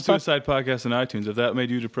 Yeah, Number it one was fuck- suicide podcast on iTunes. If that made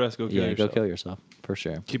you depressed, go kill Yeah, yourself. go kill yourself for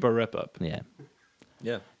sure. Keep our rep up. Yeah.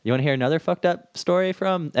 Yeah. You want to hear another fucked up story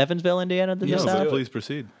from Evansville, Indiana? No, South? but please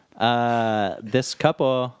proceed. This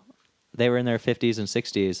couple, they were in their 50s and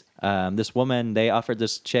 60s. This woman, they offered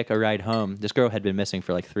this chick a ride home. This girl had been missing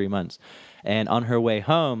for like 3 months. And on her way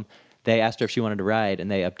home, they asked her if she wanted to ride, and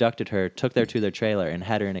they abducted her, took her to their trailer, and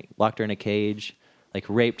locked her in a cage, like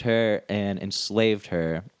raped her and enslaved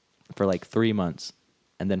her for like 3 months.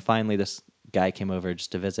 And then finally this guy came over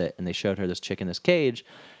just to visit, and they showed her this chick in this cage,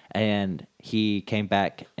 and he came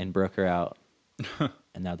back and broke her out.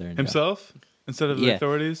 And now they're in jail. Himself instead of the Yeah.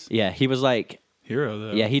 authorities. Yeah, he was like, Hero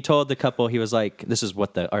though. yeah, he told the couple, he was like, this is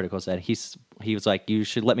what the article said. He was like, you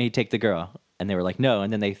should let me take the girl. And they were like, no.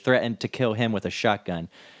 And then they threatened to kill him with a shotgun.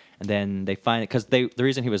 And then they find it, because the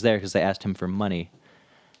reason he was there, because they asked him for money.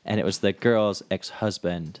 And it was the girl's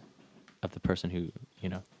ex-husband of the person who,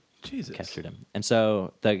 Jesus. captured him. And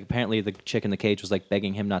so apparently the chick in the cage was like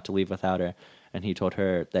begging him not to leave without her. And he told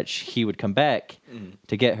her that he would come back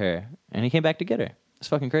to get her. And he came back to get her. It's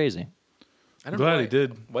fucking crazy. I don't Glad know he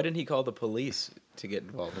did. Why didn't he call the police to get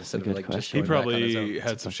involved instead of good like just question. He going back on his probably own?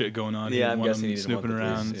 had some shit going on. Yeah, He I'm didn't want guessing him he didn't want snooping the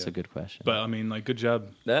police, around. yeah. That's a good question. But I mean, like, good job.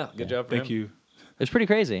 Yeah, good job for Thank him. you. It's pretty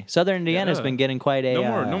crazy. Southern Indiana's Yeah. been getting quite a...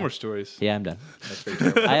 No more stories. Yeah, I'm done. That's pretty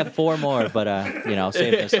terrible. I have 4 more, but I'll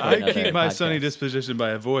save this for I another keep my podcast. sunny disposition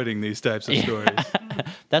by avoiding these types of stories.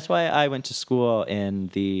 That's why I went to school in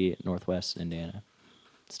the Northwest Indiana.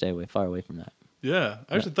 Stay far away from that. Yeah,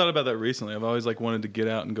 I actually thought about that recently. I've always like wanted to get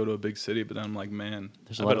out and go to a big city, but then I'm like, man,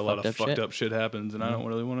 There's a I lot bet of a lot of fucked up fucked shit. up shit happens, and I don't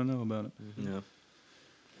really want to know about it. Yeah.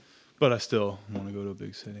 But I still want to go to a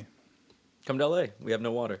big city. Come to LA. We have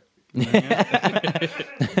no water.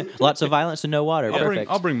 Lots of violence and no water. Perfect.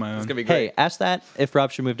 I'll bring my own. It's gonna be great. Hey, ask that if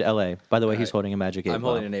Rob should move to LA. By the way, he's Alright. holding a magic 8 I'm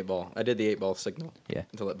ball. holding an 8-ball. I did the 8-ball signal. Yeah.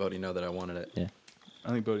 To let Bodie know that I wanted it. Yeah. I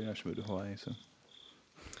think Bodie and I should move to Hawaii, so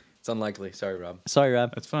It's unlikely. Sorry, Rob. Sorry,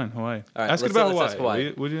 Rob. that's fine. Hawaii. All right, ask it let's- about let's Hawaii. ask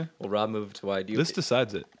Hawaii. Would you? Well, Rob moved to Hawaii. Do you, This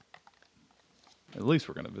decides it. At least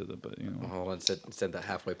we're gonna visit, but Hold on. Said that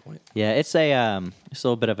halfway point. Yeah, it's a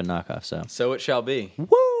little bit of a knockoff, so. So it shall be. Woo!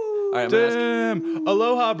 All right, I'm gonna ask, Damn!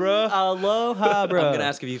 Aloha, bruh. Aloha, bro. I'm gonna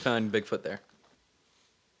ask if you found Bigfoot there.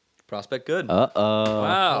 Prospect good. Uh-oh.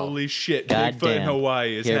 Wow. Holy shit! God Bigfoot in damn.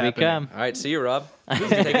 Hawaii is Here happening. we come. All right, see you, Rob. This is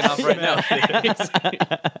taking off right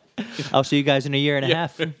now. I'll see you guys in a year and a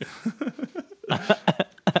half.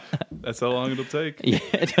 That's how long it'll take. Yeah,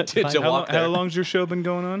 that's fine. To walk How there. long's your show been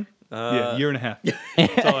going on? Yeah, year and a half.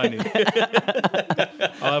 That's all I need.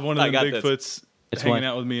 I'll have one of I them got this. Bigfoots It's hanging one-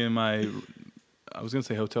 out with me in my. I was gonna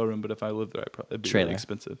say hotel room, but if I lived there, it'd be Trailer. really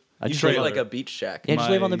expensive. I You just treat it live, like a beach shack. yeah, just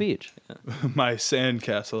live on the my- beach. My sand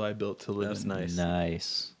castle I built to live That's in. nice.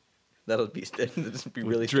 Nice. That'll be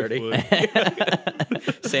really With sturdy.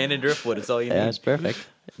 driftwood. Sand and driftwood. It's all you Yeah, need. that's perfect.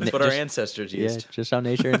 That's what our Just- ancestors Yeah, used. just how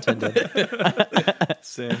nature intended.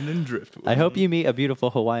 Sand and driftwood. I hope you meet a beautiful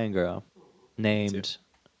Hawaiian girl named.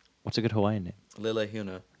 What's a good Hawaiian name? Lila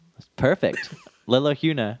Huna. Perfect. Lilo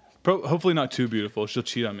Huna. Hopefully not too beautiful. She'll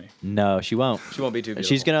cheat on me. No, she won't. She won't be too beautiful.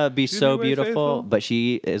 She's gonna be She'll so be way beautiful, faithful. but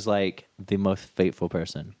she is like the most faithful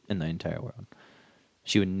person in the entire world.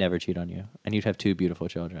 She would never cheat on you, and you'd have 2 beautiful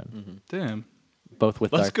children, Damn. both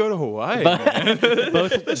with Let's dark, go to Hawaii. Man.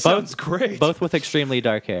 both Sounds great. both with extremely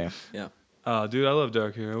dark hair. Yeah. Oh, dude, I love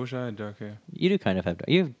dark hair. I wish I had dark hair. You do kind of have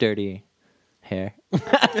you have dirty hair.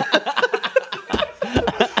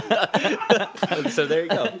 So there you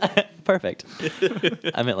go. Perfect.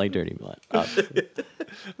 I meant like dirty blood. Oh, I was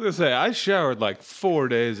gonna say I showered like 4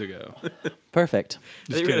 days ago. perfect.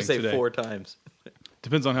 I think you're gonna kidding, say today. 4 times.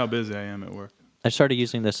 Depends on how busy I am at work. I started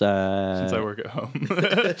using this. Since I work at home.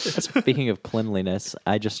 Speaking of cleanliness,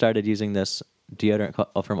 I just started using this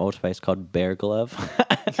deodorant from Old Spice called Bear Glove.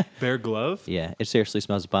 Bear glove? Yeah, it seriously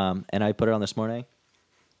smells bomb. And I put it on this morning.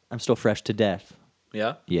 I'm still fresh to death.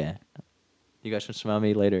 Yeah. Yeah. You guys can smell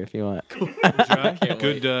me later if you want. Dry? Can't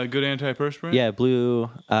Good, good antiperspirant? Yeah, blue,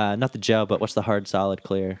 not the gel, but what's the hard, solid,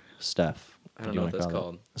 clear stuff? I don't do you know what wanna that's call it?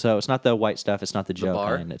 called. So it's not the white stuff. It's not the gel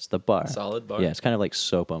bar? kind. It's the bar. Solid bar? Yeah, it's kind of like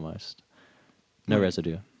soap almost. No Hmm.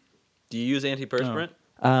 residue. Do you use antiperspirant?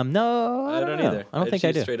 No, I don't know. either. I don't think just I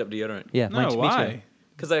use do. Straight up deodorant. Yeah, No, me too. why?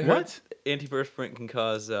 Because I heard What? antiperspirant can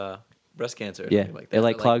cause breast cancer. Or Yeah, something like that. it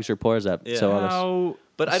like clogs your pores up. Yeah. So all this. How?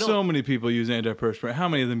 But I don't- So many people use antiperspirant. How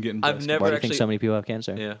many of them get in I've breast never Why do you actually- think so many people have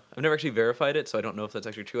cancer? Yeah, I've never actually verified it, so I don't know if that's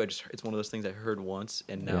actually true. It's one of those things I heard once,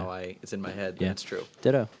 and now Yeah. it's in my head. Yeah. Yeah, it's true.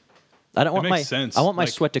 Ditto. I don't It want makes my sense. I want my Like,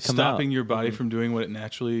 sweat to come out. stopping your body from doing what it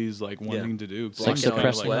naturally is like wanting to do. Like, It's you know,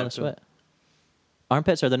 suppressing sweat. all the sweat.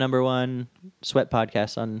 Armpits are the #1 sweat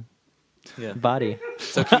podcast on Yeah. body.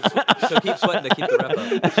 So keep sweating to keep the rep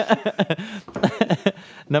up.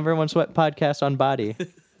 #1 sweat podcast on body.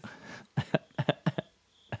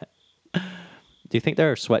 Do you think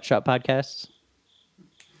there are sweatshop podcasts?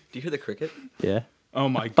 Do you hear the cricket? Yeah. Oh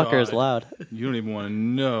my god! Fucker is loud. You don't even want to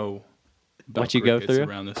know about What you go crickets through?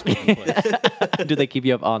 around this fucking place. Do they keep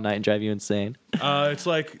you up all night and drive you insane? It's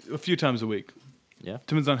like a few times a week. Yeah.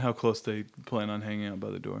 Depends on how close they plan on hanging out by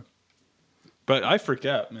the door. But I freak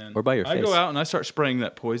out, man. Or by your I face. go out and I start spraying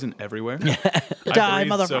that poison everywhere. Die, I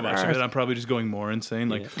breathe so much of motherfuckers. it, I'm probably just going more insane.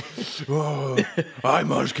 Like, oh, I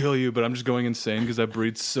must kill you, but I'm just going insane because I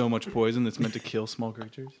breathe so much poison that's meant to kill small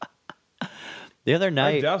creatures. The other I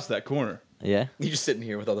night. doused that corner. Yeah. You're just sitting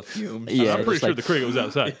here with all the fumes. Yeah. I'm pretty just sure like- the cricket was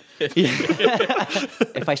outside.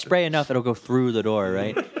 If I spray enough, it'll go through the door,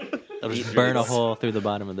 right? It'll just burn a hole through the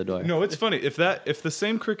bottom of the door. No, it's funny. If the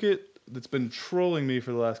same cricket that's been trolling me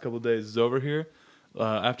for the last couple of days is over here,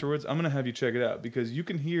 afterwards, I'm gonna have you check it out because you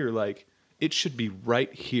can hear like it should be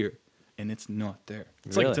right here, and it's not there.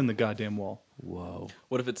 It's like it's Really? in the goddamn wall. Whoa.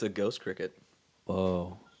 What if it's a ghost cricket?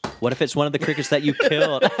 Whoa. What if it's one of the crickets that you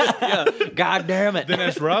killed? God damn it. Then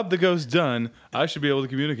as Rob the Ghost done, I should be able to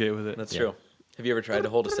communicate with it. That's Yeah. true. Have you ever tried to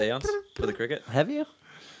hold a séance with a cricket? Have you?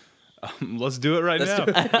 Let's do it right now.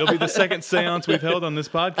 It'll be the second seance we've held on this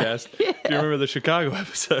podcast. If you remember the Chicago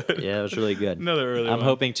episode. Yeah, it was really good. Another early I'm one.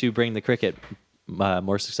 hoping to bring the cricket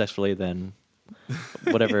more successfully than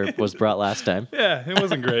whatever was brought last time. Yeah, it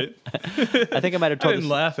wasn't great. I think I might have I told didn't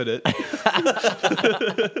this- laugh at it.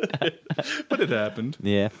 But it happened.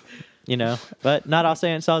 Yeah. You know, but not all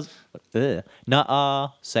seances not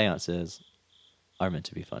all seances are meant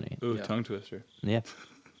to be funny. Ooh, Yeah. tongue twister. Yeah.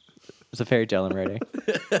 It's a fairy tale I'm writing.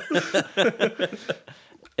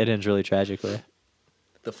 It ends really tragically.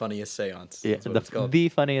 The funniest séance. Yeah, That's what it's called. the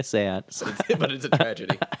funniest seance. But it's a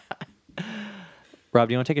tragedy. Rob,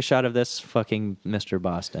 do you want to take a shot of this fucking Mr.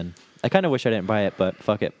 Boston? I kind of wish I didn't buy it, but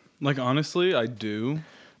fuck it. Like honestly, I do.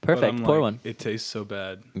 but Perfect. I'm Pour like, one. It tastes so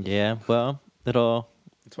bad. Yeah, well, it'll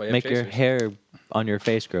That's why you have make your chasers. hair on your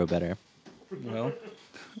face grow better. Well,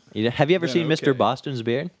 Have you ever Then seen okay. Mr. Boston's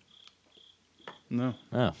beard? no.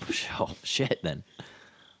 Oh, shit, then.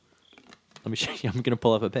 Let me show you. I'm going to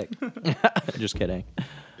pull up a pic. Just kidding.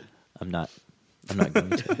 I'm not going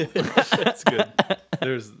to. That's good.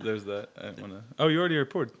 There's that. I wanna. Oh, you already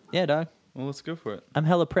reported. Yeah, dog. Well, let's go for it. I'm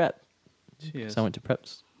hella prep. Cheers. So I went to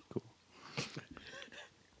preps. Cool.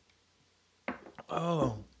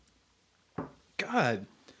 Oh, God.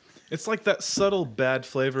 It's like that subtle bad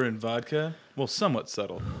flavor in vodka. Well, somewhat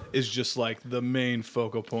subtle. Is just like the main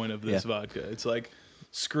focal point of this Yeah. vodka. It's like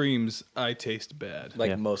screams, I taste bad. Like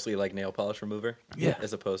Yeah. mostly like nail polish remover. Yeah.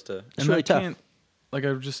 As opposed to. It's really tough. Like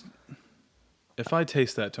I just, if I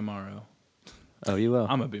taste that tomorrow, Oh, you will.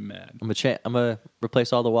 I'm gonna be mad. I'm gonna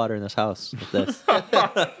replace all the water in this house with this.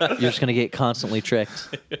 You're just gonna get constantly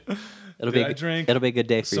tricked. It'll Dude, I drank it'll be a good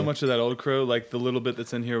day for so you. much of that Old Crow. Like the little bit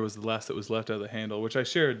that's in here was the last that was left out of the handle, which I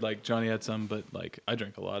shared. Like Johnny had some, but like I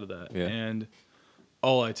drank a lot of that, Yeah. and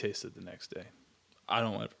all I tasted the next day. I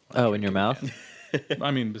don't ever. Oh, in your mouth? I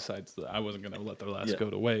mean, besides I wasn't gonna let the last Yeah. go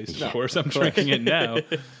to waste. Of course, I'm drinking it now.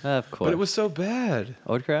 Of course. But it was so bad.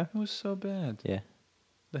 Old Crow? It was so bad. Yeah.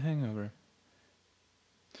 The Hangover.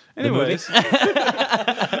 The movie? Anyways,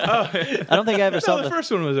 I don't think I ever saw no, the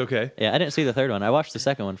first one was okay. Yeah, I didn't see the third one. I watched the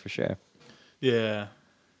second one for sure. Yeah.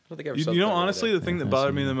 I don't think I ever You, saw you know, the honestly, the thing that I've bothered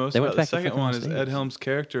seen me the that. most They went about the back to second fucking one is States. Ed Helms'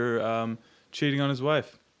 character cheating on his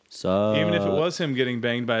wife. So Even if it was him getting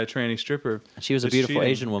banged by a tranny stripper. She was a it's beautiful cheating,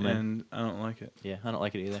 Asian woman. And I don't like it. Yeah, I don't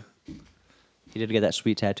like it either. He did get that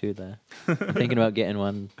sweet tattoo though. I'm thinking about getting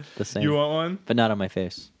one the same. You want one? But not on my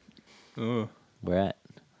face. Ooh. Where at?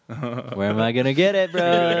 Where am I gonna get it,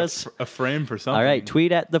 bros? A frame for something. All right,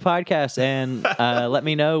 tweet at the podcast and let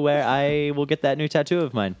me know where I will get that new tattoo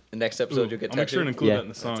of mine. The next episode you'll get I'll make sure and tattooed. include Yeah. that in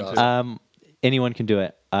the song That's too. awesome. Anyone can do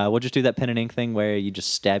it. We'll just do that pen and ink thing where you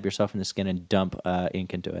just stab yourself in the skin and dump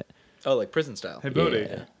ink into it. Oh, like prison style. Hey, Bodie,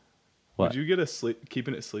 Yeah. What? would you get a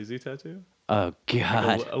keeping it sleazy tattoo? Oh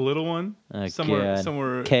God. A little one? Oh, somewhere God.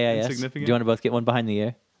 somewhere KIS. Do insignificant? you want to both get one behind the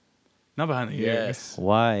ear? Not behind the Yes. ears.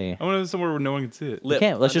 Why? I want it somewhere where no one can see it. You Lip,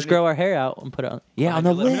 can't. Let's just underneath. grow our hair out and put it on. Yeah, on the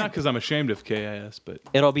Behind your I mean, lip. not because I'm ashamed of KIS, but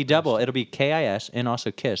It'll be double. It'll be KIS and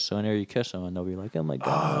also kiss. So whenever you kiss someone, they'll be like, "Oh my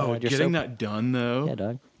God!" oh, you're getting so that done though. Yeah,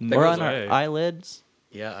 dog. No Or on way. our eyelids,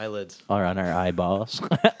 Yeah, eyelids. or on our eyeballs,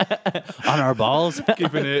 on our balls.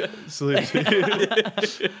 Keeping it sleazy.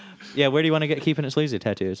 Yeah, where do you want to get keeping it sleazy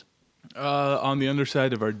tattoos? On the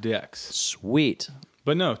underside of our decks. Sweet.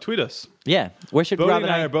 But no, tweet us. Yeah, where should Bodie Rob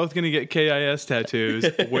and I are both going to get KIS tattoos.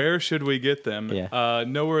 Where should we get them? Yeah.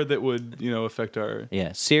 Nowhere that would, affect our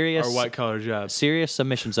serious white collar jobs. serious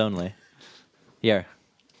submissions only. Yeah,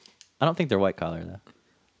 I don't think they're white collar though.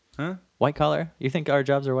 Huh? White collar? You think our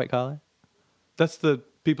jobs are white collar? That's the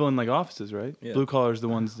people in like offices, right? Yeah. Blue collar is the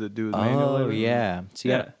ones that do the manual Oh labor. yeah. See,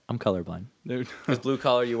 Yeah. I'm colorblind. They're- Because blue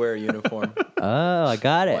collar, you wear a uniform. Oh, I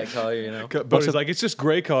got White it. collar, you know. Bodie's like, it's just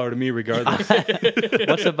gray collar to me regardless.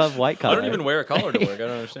 What's above white I collar? don't even wear a collar to work. I don't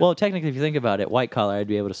understand. Well, technically, if you think about it, white collar I'd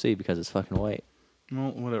be able to see because it's fucking white.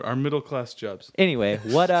 Well, whatever. Our middle class jobs. Anyway,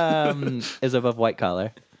 what is above white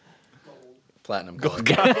collar? Platinum collar.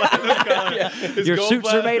 Your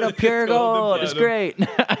suits are made of pure gold. It's great.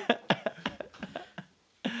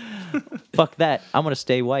 Fuck that. I'm gonna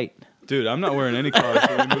stay white. Dude, I'm not wearing any collars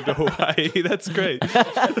when we move to Hawaii. That's great.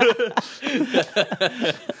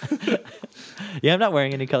 Yeah, I'm not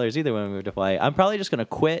wearing any colors either when we move to Hawaii. I'm probably just gonna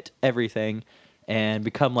quit everything and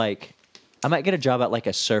become like, I might get a job at like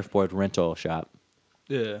a surfboard rental shop.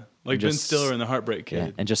 Yeah. Like Ben Just- Stiller in The Heartbreak Kid.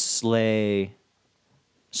 Yeah, and just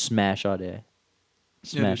smash all day. Yeah,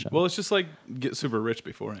 Smash dude. 'em. Well, it's just like get super rich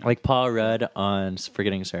beforehand. Like Paul Rudd on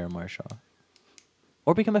Forgetting Sarah Marshall.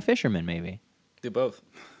 Or become a fisherman, maybe. Do both.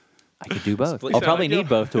 I could do both. Split I'll sound probably like need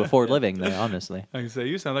both to afford living, though, honestly. I can say,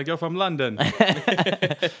 you sound like you're from London.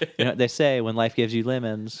 You know what they say, when life gives you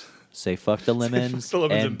lemons, say fuck the lemons, the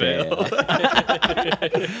lemons and bail.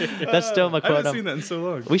 That's still my I quote. haven't seen that in so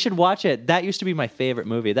long. We should watch it. That used to be my favorite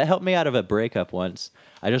movie. That helped me out of a breakup once.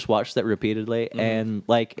 I just watched that repeatedly, and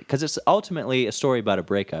like, because it's ultimately a story about a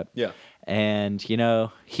breakup. Yeah. And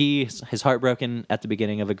he's heartbroken at the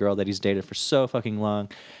beginning of a girl that he's dated for so fucking long.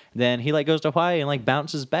 Then he like goes to Hawaii and like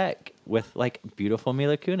bounces back with like beautiful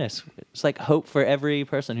Mila Kunis. It's like hope for every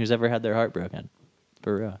person who's ever had their heart broken,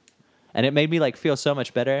 for real. And it made me like feel so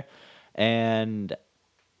much better. And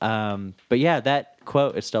but yeah, that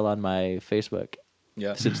quote is still on my Facebook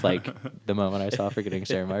Yeah. since like the moment I saw Forgetting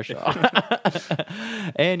Sarah Marshall.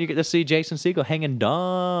 And you get to see Jason Segel hanging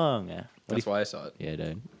dong. What do That's why I saw it. Yeah,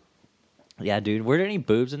 dude. Yeah, dude. Were there any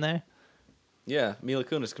boobs in there? Yeah, Mila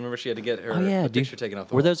Kunis. Remember she had to get her Oh yeah, the dude. picture taken off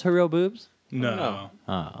the Were wall. those her real boobs? No. No.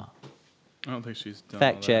 Oh, I don't think she's done all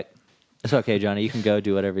fact that. check. It's okay, Johnny. You can go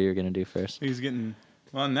do whatever you're gonna do first. He's getting...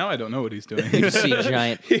 Well, now I don't know what he's doing. You just see a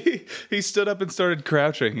giant. he stood up and started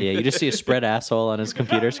crouching. Yeah, you just see a spread asshole on his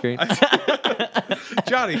computer screen.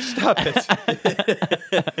 Johnny, stop it.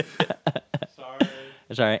 Sorry.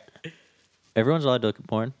 It's all right. Everyone's allowed to look at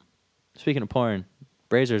porn. Speaking of porn,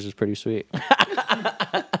 Brazers is pretty sweet.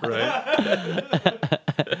 Right?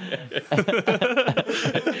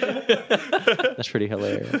 That's pretty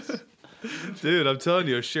hilarious. Dude, I'm telling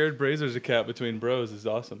you, a shared Brazers account between bros is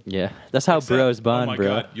awesome. Yeah, that's how bros bond, oh my bro.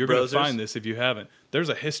 God, you're going to Brosers? find this if you haven't. There's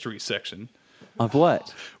a history section. Of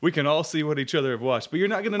what? We can all see what each other have watched, but you're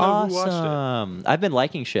not going to know who watched it. Awesome. I've been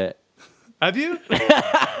liking shit. Have you?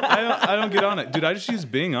 I don't get on it. Dude, I just use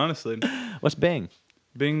Bing, honestly. What's Bing?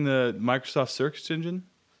 Bing, the Microsoft search engine.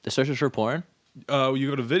 The searches for porn? You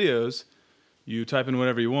go to videos, you type in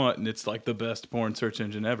whatever you want, and it's like the best porn search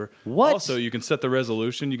engine ever. What? Also, you can set the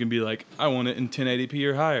resolution. You can be like, I want it in 1080p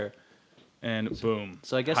or higher. And boom.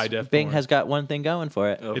 So I guess high def Bing porn. has got one thing going for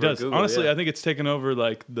it. Over It does. Google, Honestly, yeah. I think it's taken over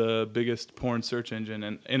like the biggest porn search engine,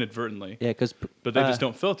 and inadvertently. Yeah, because But they just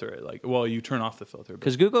don't filter it. Like, well, you turn off the filter. But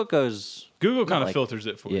Because Google goes. Google kind of like- filters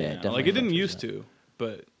it for yeah, you. Now. definitely Like it didn't filters used it. to,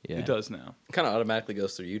 but Yeah. it does now. It kind of automatically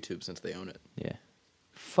goes through YouTube since they own it. Yeah.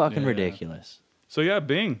 Fucking Yeah. ridiculous. So yeah,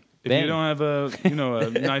 Bing. If Bing. you don't have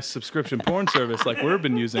a nice subscription porn service like we've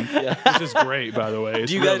been using, which is great by the way.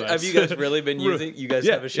 It's Do you real guys nice. have you guys really been using? You guys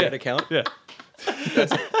Yeah, have a shared yeah, account? Yeah.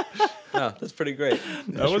 No, that's pretty great.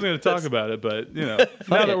 I wasn't going to talk about it, but now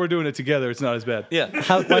that it. we're doing it together, it's not as bad. Yeah.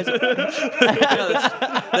 Why is it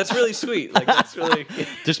That's really sweet. Like that's really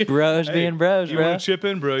just bros Hey, being bros, you bro? want to chip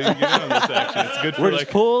in, bro? You can get in on this action. It's good for We're like,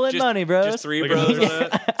 just pooling money, bros. just three like bros. another,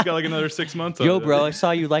 it's got like another 6 months on Yo, it. bro, I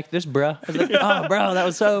saw you like this, bro. I was like, oh, bro, that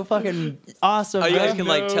was so fucking awesome. Oh, you bro. guys can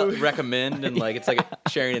like No. recommend and like it's like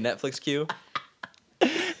sharing a Netflix queue.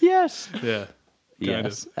 Yes. Yeah. Kind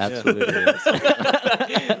Yes, of. absolutely.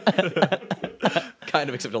 Kind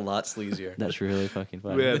of, except a lot sleazier. That's really fucking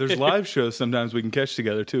funny. Yeah, there's live shows sometimes we can catch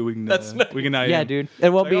together too. We can That's nice. we can IM. Yeah, dude. It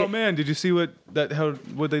won't Like, be. oh man, did you see what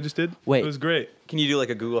they just did? Wait. It was great. Can you do like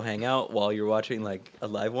a Google Hangout while you're watching like a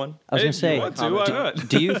live one? I was Hey, gonna say, you want to, why not?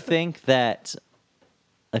 do you think that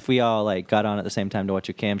if we all like got on at the same time to watch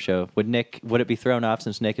a cam show, would it be thrown off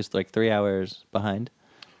since Nick is like 3 hours behind?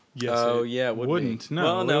 Yes. Oh, it yeah, it would be. wouldn't. No,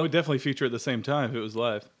 Well, no. it would definitely feature at the same time if it was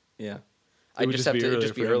live. Yeah. It would I'd just just have be to earlier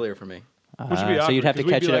just be for him. earlier for me. Which would be So you'd awkward, have to 'cause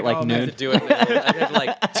we'd catch be it at like, like oh, I have noon. to do it. I'd have to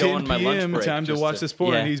like go "10 on my lunch p.m. break. time to just watch this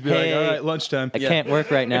porn. Yeah. And he's be Hey. like, all right, lunchtime. I can't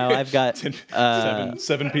work right now. I've got 7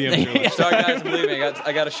 p.m. to lunch. Sorry guys, I'm leaving.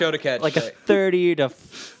 I got a show to catch. like a 30 to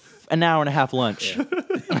an hour and a half lunch.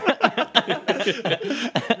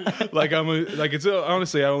 Like it's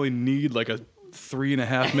honestly I only need like a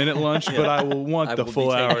 3.5 minute lunch, but I will want I the will be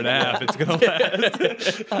full hour taking and a half it's gonna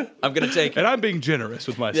last. I'm gonna take And it. I'm being generous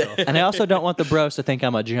with myself. And I also don't want the bros to think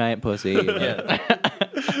I'm a giant pussy. Yeah.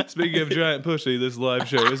 Speaking of giant pussy, this live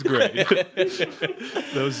show is great.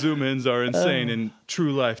 Those zoom ins are insane in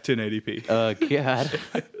true life 1080p, Oh god.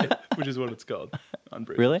 which is what it's called on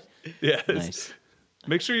Bridge. Really? Yeah. Nice.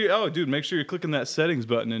 Make sure make sure you're clicking that settings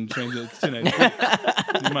button and change it to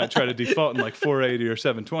 1080p. You might try to default in like 480 or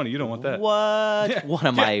 720. You don't want that. What? Yeah. What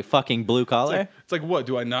am I fucking blue collar? It's like what?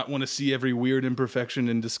 Do I not want to see every weird imperfection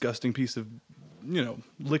and disgusting piece of,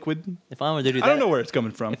 liquid? If I wanted to do that, I don't know where it's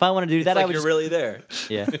coming from. If I wanted to do that, It's I like would you're just, really there.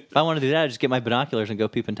 yeah. If I wanted to do that, I'd just get my binoculars and go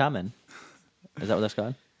peep in Tommen. Is that what that's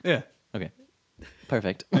called? Yeah. Okay.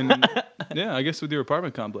 Perfect. And yeah, I guess with your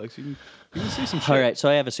apartment complex, you can see some shit. All right, so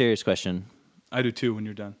I have a serious question. I do too when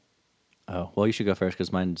you're done. Oh, well, you should go first because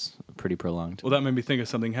mine's pretty prolonged. Well, that made me think of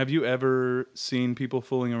something. Have you ever seen people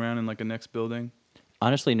fooling around in like a next building?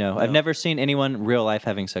 Honestly, no. I've No. never seen anyone real life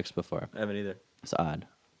having sex before. I haven't either. It's odd.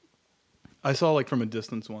 I saw like from a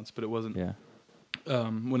distance once, but it wasn't. Yeah.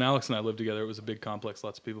 When Alex and I lived together, it was a big complex,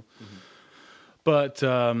 lots of people. Mm-hmm. But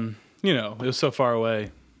it was so far away,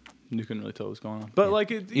 you couldn't really tell what was going on. But like,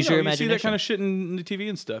 Use your you see that imagination. kind of shit in the TV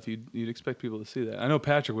and stuff. You'd expect people to see that. I know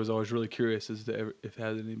Patrick was always really curious as to if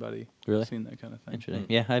had anybody Really? seen that kind of thing. Interesting.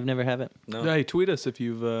 Yeah, I've never have it. No. Yeah, hey, tweet us if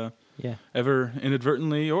you've Yeah. ever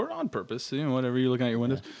inadvertently or on purpose, whatever you're looking out your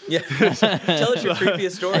windows. Yeah. Tell us your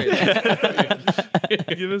creepiest story.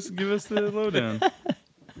 give us the lowdown.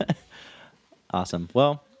 Awesome.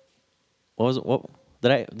 Well, what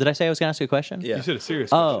did I say I was gonna ask you a question? Yeah. You said a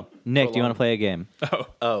serious. Oh, Nick, do you want to Prolonged. play a game? question.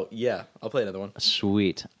 Oh yeah. I'll play another one.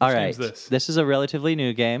 Sweet. All right. game's this? This is a relatively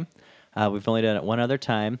new game. We've only done it one other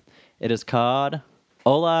time. It is called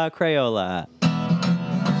Hola Crayola.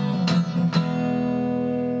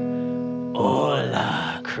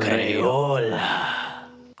 Hola Crayola.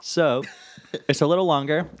 So, it's a little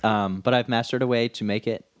longer, but I've mastered a way to make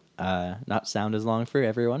it not sound as long for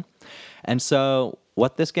everyone. And so,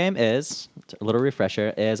 what this game is, a little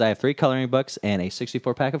refresher, is I have 3 coloring books and a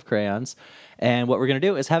 64 pack of crayons. And what we're going to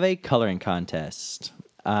do is have a coloring contest.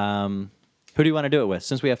 Who do you want to do it with?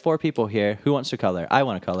 Since we have 4 people here, who wants to color? I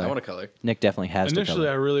want to color. I want to color. Nick definitely has Initially,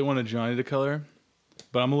 I to color. really wanted Johnny to color,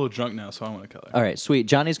 but I'm a little drunk now, so I want to color. All right, sweet.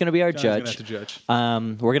 Johnny's going to be our Johnny's gonna judge. have to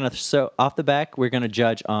judge. We're gonna so off the back, we're gonna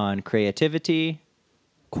judge on creativity,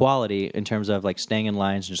 quality in terms of like staying in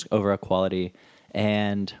lines, just overall quality,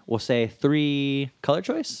 and we'll say 3 color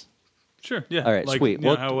choice. Sure. Yeah. All right, like, sweet.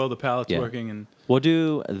 Well, Well, how well the palette's yeah. working and. We'll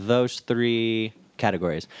do those 3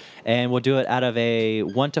 categories, and we'll do it out of a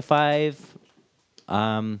 1 to 5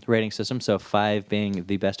 rating system. So 5 being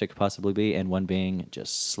the best it could possibly be, and 1 being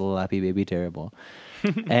just slappy baby terrible.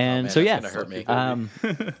 And Man, so yeah, that's gonna hurt me. um,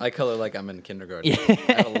 I color like I'm in kindergarten.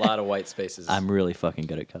 I have a lot of white spaces. I'm really fucking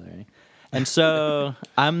good at coloring. And so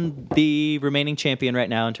I'm the remaining champion right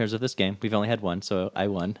now in terms of this game. We've only had one, so I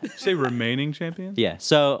won. Say remaining champion? Yeah.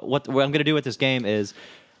 So what I'm going to do with this game is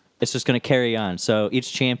it's just going to carry on. So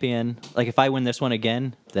each champion, like if I win this one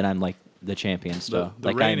again, then I'm like the champion still. The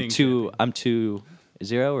like reigning I'm 2-0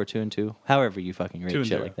 or 2-2, however you fucking rate 2-0.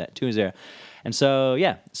 shit like that. 2-0. And so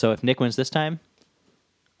yeah. So if Nick wins this time,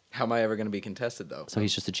 How am I ever going to be contested though? so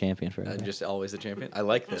he's just the champion forever. I'm just always the champion. I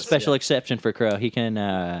like this. Special Yeah. exception for Crow. He can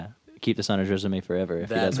keep this on his resume forever if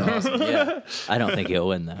That's he does well. awesome. Yeah. I don't think he'll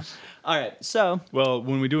win though. All right, so Well,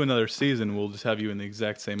 when we do another season, we'll just have you in the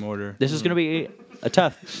exact same order. this is gonna be a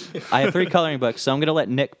tough. I have 3 coloring books, so I'm gonna let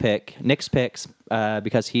Nick pick. Nick's picks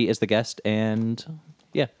because he is the guest, and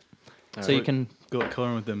yeah. So you can. Go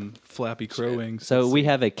coloring with them flappy crow wings. So we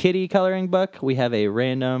have a kitty coloring book. We have a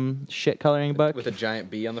random shit coloring book. With a giant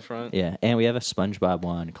bee on the front. Yeah, and we have a SpongeBob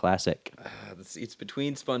one, classic. It's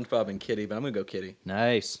between SpongeBob and Kitty, but I'm gonna go Kitty.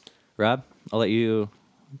 Nice. Rob, I'll let you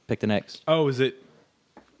pick the next. Oh, is it?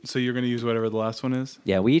 So you're going to use whatever the last one is?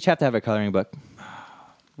 Yeah, we each have to have a coloring book.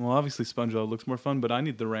 Well, obviously SpongeBob looks more fun, but I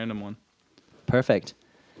need the random one. Perfect.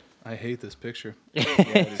 I hate this picture. Yeah,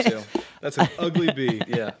 I do too. That's an ugly bee.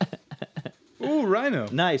 Yeah. Ooh, rhino.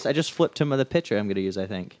 Nice. I just flipped him with a picture I'm going to use, I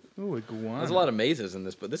think. Ooh, iguana. There's a lot of mazes in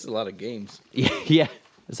this, but this is a lot of games. Yeah,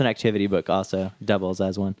 it's an activity book also. Doubles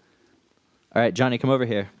as one. All right, Johnny, come over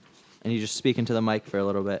here. And you just speak into the mic for a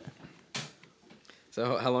little bit.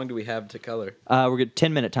 So how long do we have to color? We're good.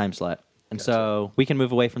 10-minute time slot. And so we can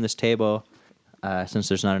move away from this table since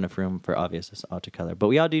there's not enough room for obvious all to color. But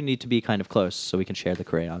we all do need to be kind of close so we can share the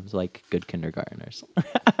crayons like good kindergartners.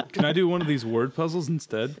 Can I do one of these word puzzles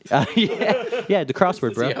instead? Yeah, the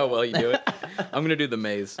crossword, bro. See how well you do it. I'm gonna do the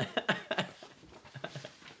maze.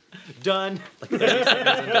 Done.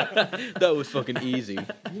 That was fucking easy.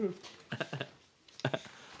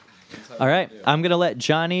 All right, I'm gonna let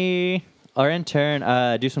Johnny, our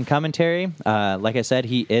intern, do some commentary. Like I said,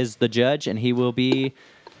 he is the judge, and he will be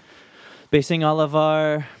basing all of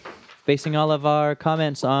our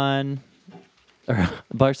comments on, or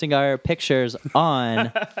basing our pictures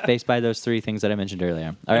on, based by those 3 things that I mentioned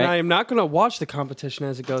earlier. All And I right, am not going to watch the competition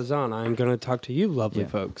as it goes on. I'm going to talk to you, lovely Yeah.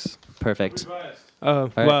 folks. perfect.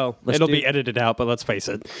 Oh, right, well, let's it'll do- be edited out, but let's face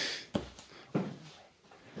it.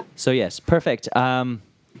 So yes, perfect.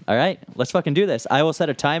 All right, let's fucking do this. I will set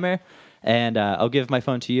a timer, and I'll give my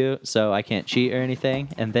phone to you so I can't cheat or anything,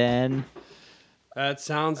 and then That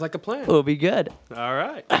sounds like a plan. we'll be good. All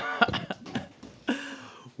right.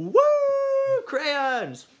 Woo!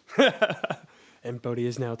 Crayons! And Bodhi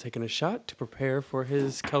is now taking a shot to prepare for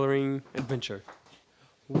his coloring adventure.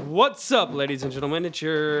 What's up, ladies and gentlemen? It's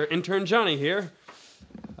your intern Johnny here.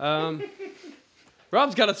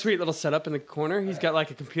 Rob's got a sweet little setup in the corner. He's got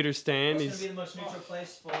like a computer stand. He's the most neutral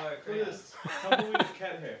place for crayons?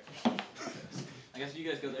 cat hair. I guess you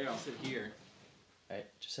guys go there. I'll sit here. All right,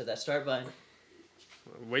 just hit that start button.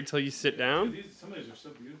 wait till you sit down Some of these are so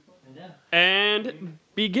beautiful. and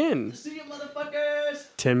begin. See you, motherfuckers!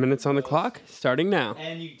 10 minutes on the clock, starting now.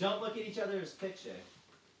 And you don't look at each other's picture.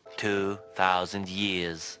 2,000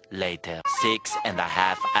 years later,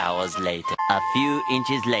 6.5 hours later, a few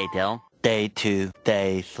inches later, day 2,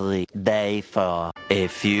 day 3, day 4, a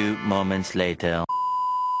few moments later,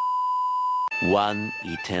 1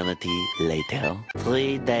 eternity later,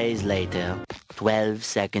 3 days later, 12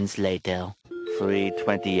 seconds later,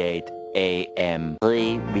 3:28 a.m.,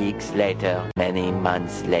 3 weeks later, many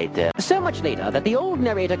months later. So much later that the old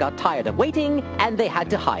narrator got tired of waiting and they had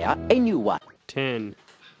to hire a new one. 10,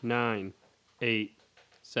 9, 8,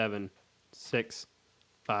 7, 6,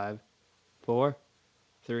 5, 4,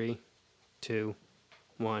 3, 2,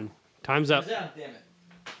 1. Time's up. Damn it.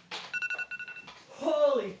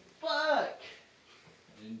 Holy fuck!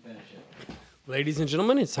 I didn't finish it. Ladies and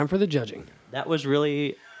gentlemen, it's time for the judging. That was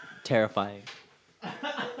really terrifying.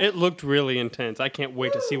 It looked really intense. I can't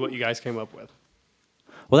wait to see what you guys came up with.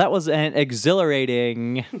 Well, that was an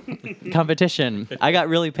exhilarating competition. I got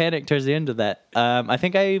really panicked towards the end of that. I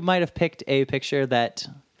think I might have picked a picture that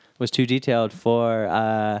was too detailed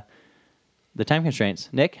for the time constraints.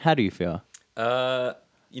 Nick, how do you feel? I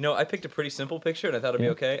picked a pretty simple picture, and I thought it'd be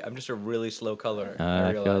Yeah. okay. I'm just a really slow colorer.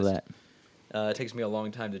 I feel realized. that. It takes me a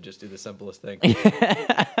long time to just do the simplest thing.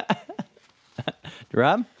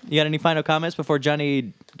 Rob, you got any final comments before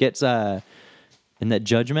Johnny gets in that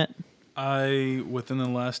judgment? I, within the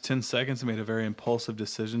last 10 seconds, made a very impulsive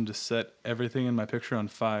decision to set everything in my picture on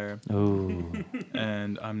fire. Ooh,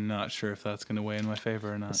 And I'm not sure if that's going to weigh in my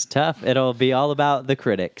favor or not. it's tough. It'll be all about the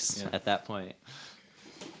critics at that point.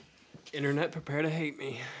 Internet, prepare to hate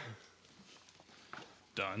me.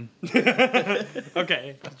 Done.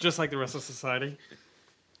 Okay, just like the rest of society.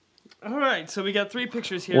 All right, so we got 3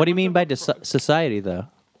 pictures here. What do you mean by society, though?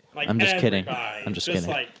 Like I'm just kidding. everybody. I'm just kidding.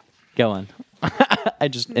 Like, Go on. I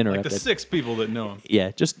just Like the interrupted. 6 people that know him. Yeah,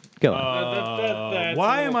 just go on. that's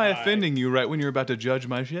Why a am little I high. offending you right when you're about to judge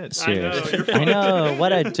my shit? Serious. you're I know.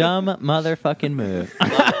 What a dumb motherfucking move.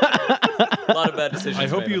 A lot of bad decisions. I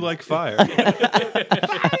hope made you on like fire.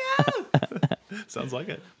 Sounds like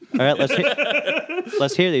it. All right,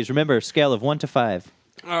 let's hear these. Remember, scale of 1 to 5.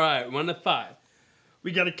 All right, 1 to 5.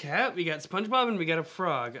 We got a cat, we got SpongeBob, and we got a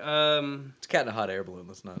frog. It's a cat in a hot air balloon.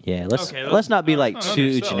 Let's not. Yeah, let's Okay, let's not be like not too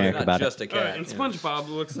undersell it. generic Not about just it. a cat. All right, and yeah. SpongeBob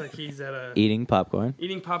looks like he's at a Eating popcorn.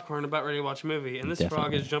 eating popcorn, about ready to watch a movie, and this frog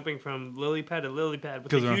Definitely. is jumping from lily pad to lily pad with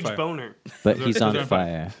Because a they're on huge fire. boner, But he's on they're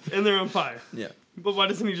fire. and they're on fire. Yeah. But why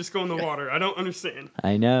doesn't he just go in the water? I don't understand.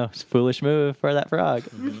 I know. It's a foolish move for that frog.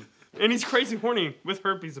 And he's crazy horny with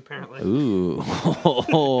herpes, apparently. Ooh.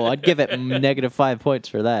 I'd give it -5 points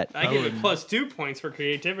for that. I give it +2 points for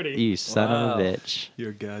creativity. You son of a Wow. bitch.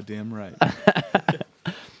 You're goddamn right. All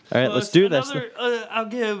right, let's Plus do this. another- I'll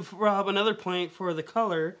give Rob another point for the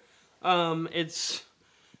color. It's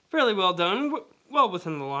fairly well done, well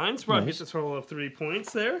within the lines. Rob gets a total of 3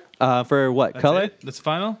 points there For what That's color? it? That's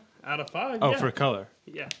final? out of 5. Oh, yeah. for color.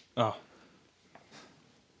 Yeah. Oh.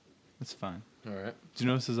 That's fine. All right. Do you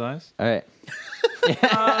notice his eyes? All right.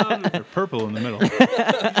 They're purple in the middle.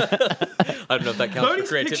 I don't know if that counts for Bodie's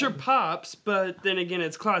creativity. picture pops, but then again,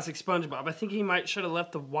 it's classic SpongeBob. I think he might should have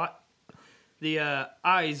left the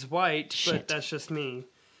eyes white, Shit. but that's just me.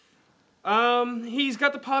 He's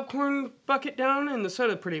got the popcorn bucket down and the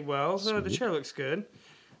soda pretty well, so the chair looks good.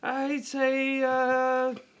 I'd say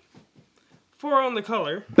 4 on the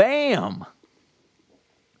color. Bam.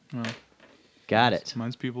 Well, Got it.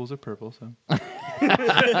 mine's pupils are purple, so.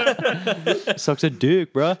 Sucks a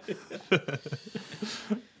dick, bruh.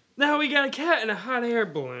 Now we got a cat and a hot air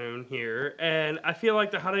balloon here, and I feel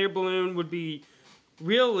like the hot air balloon would be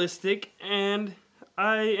realistic, and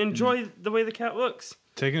I enjoy the way the cat looks.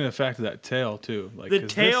 Taking the fact of that tail, too. Like, The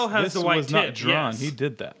 'cause tail has this the white was not tip, drawn. yes. He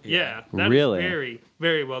did that. Yeah, that is Really? very,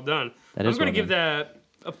 very well done. That I'm is going well to give that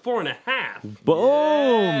a 4.5.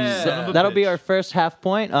 Boom. Son of a That'll be bitch. our first half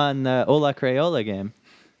point on the Ola Crayola game.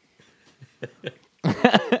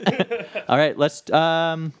 All right, let's.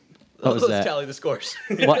 What was Let's that? tally the scores.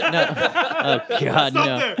 What? No. Oh God,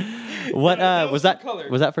 no. There. What? was Was for that? color.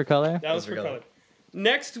 Was that for color? That was for color.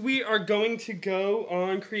 Next, we are going to go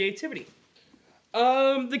on creativity.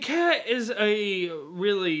 The cat is a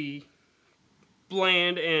really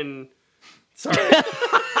bland and sorry.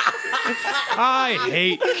 I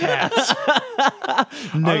hate cats.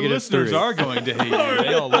 Our listeners -3. are going to hate you.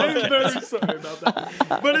 They all love I'm cats. very sorry about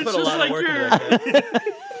that. But it's Put a just lot like of work your, into that. Cat.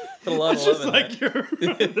 Put a lot it's of just love in like your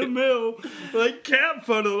run-of-the-mill like cat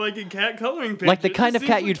photo, like a cat coloring page. Like the It kind just of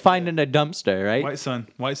cat seems you'd like find in a dumpster, right? White sun.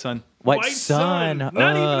 White sun. White sun. Not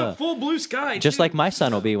even a Ugh. full blue sky. Just too. like my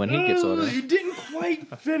son will be when he gets older. You didn't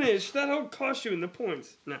quite finish. That'll cost you in the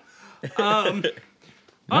points. No. No, that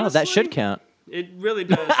honestly, should count. It really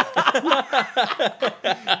does. I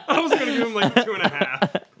was gonna give him like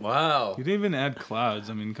 2.5. Wow. You didn't even add clouds.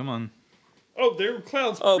 I mean, come on. Oh, there were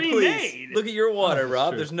clouds Oh, pre-made. please. Look at your water,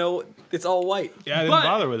 Rob. true. There's no. It's all white. Yeah, I didn't But-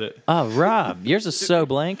 bother with it. Oh, Rob, yours is so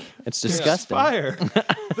blank. It's disgusting. Fire.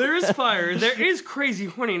 There is fire. There is crazy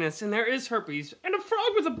horniness, and there is herpes, and a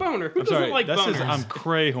frog with a boner. Who I'm doesn't sorry. like that boners? says I'm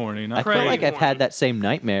cray horny, I not feel Crazy like I've horny. had that same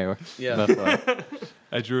nightmare Yeah. before.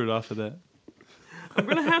 I drew it off of that. I'm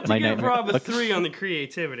gonna have to My give nightmare. Rob a Look. 3 on the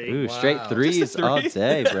creativity. Ooh, straight Wow. threes Just a all three?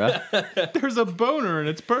 day, bro. There's a boner and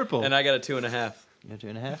it's purple. And I got a 2.5. You're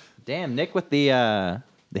 2.5. Damn, Nick with the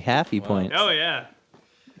halfy points. Oh yeah.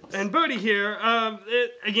 And Bodie here.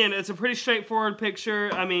 Again, it's a pretty straightforward picture.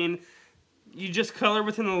 I mean, you just color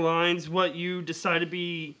within the lines what you decide to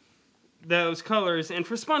be those colors. And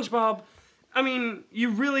for SpongeBob, I mean, you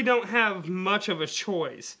really don't have much of a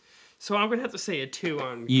choice. So I'm gonna have to say a 2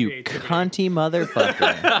 on You creativity. cunty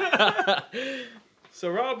motherfucker. So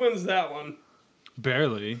Rob wins that one.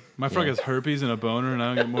 Barely. My frog has herpes and a boner, and I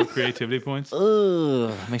don't get more creativity points.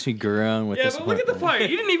 Ugh, makes me groan with Yeah, this. but look at the fire.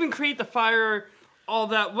 You didn't even create the fire all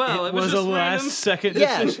that well. It was was just a last random. second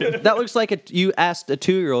Yeah, decision. that looks like you asked a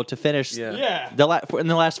 2-year-old to finish. Yeah. Yeah. In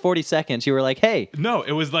the last 40 seconds, you were like, "Hey, No,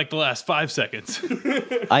 it was like the last 5 seconds.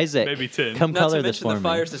 Isaac, Maybe 10. come Not color to this mention for the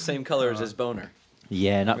me." fire's the same color as his boner.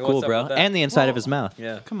 Yeah, not mean, cool, what's up bro. with that? And the inside of his mouth.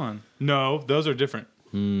 Yeah. Come on. No, those are different.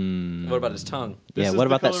 What about his tongue? This Yeah, is what the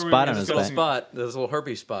about that color we spot were on his This little back? spot, this little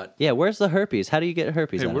herpes spot. Yeah, where's the herpes? How do you get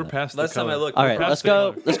herpes? Hey, out we're of it? past the Last time I color. looked, All we're right, past let's the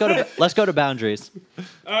go. Let's go to boundaries.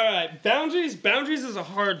 All right, boundaries. Boundaries is a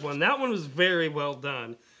hard one. That one was very well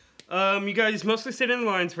done. You guys mostly stayed in the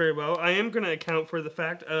lines very well. I am going to account for the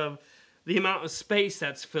fact of the amount of space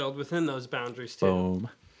that's filled within those boundaries too. Boom.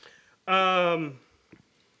 I'm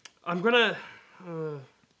gonna,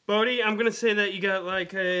 Bodie. I'm gonna say that you got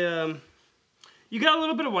like a, you got a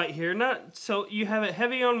little bit of white here. Not so you have it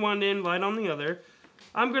heavy on one end, light on the other.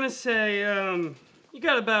 I'm gonna say You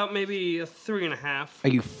got about maybe a 3.5. Are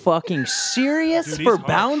you fucking serious Dude, he's for harsh.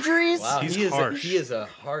 boundaries? Wow, He's he is harsh. he is a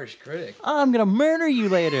harsh critic. I'm gonna murder you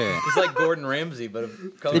later. He's like Gordon Ramsay, but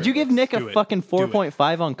of color. Did you give Nick Do a it. fucking Do it.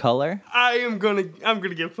 4.5 on color? I'm gonna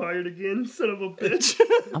get fired again, son of a bitch.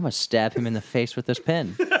 I'm gonna stab him in the face with this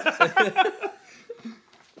pen.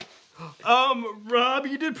 Rob,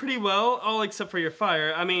 you did pretty well, all except for your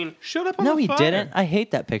fire. I mean, Shut up on No, the he fire. didn't. I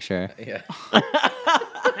hate that picture. Yeah.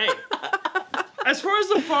 hey. As far as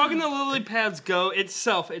the frog and the lily pads go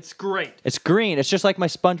itself, it's great. It's green. It's just like my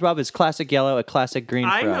SpongeBob is classic yellow, a classic green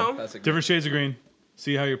I frog. know. That's a Different shades of green.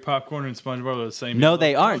 See how your popcorn and SpongeBob are the same? No, yellow?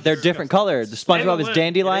 they aren't. They're different color. The SpongeBob is lid.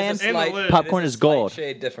 dandelion. It is a slight- And the lid. Popcorn it is a slight gold.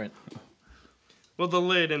 shade different. Well, the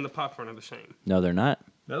lid and the popcorn are the same. No, they're not.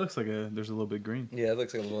 That looks like there's a little bit green. Yeah, it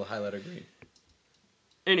looks like a little highlighter green.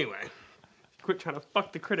 Anyway, quit trying to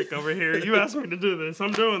fuck the critic over here. You asked me to do this.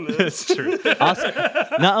 I'm doing this. That's true. Also,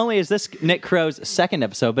 not only is this Nick Crow's second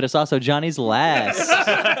episode, but it's also Johnny's last.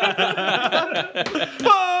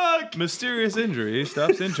 Fuck! Mysterious injury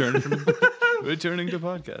stops intern from returning to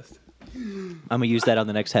podcast. I'm gonna use that on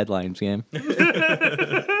the next headlines game.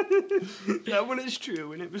 That one is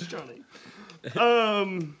true, and it was Johnny.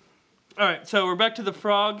 All right, so we're back to the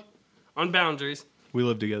frog on boundaries. We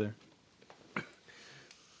live together.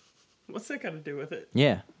 What's that got to do with it?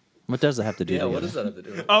 Yeah. What does that have to do? Yeah, what together? does that have to do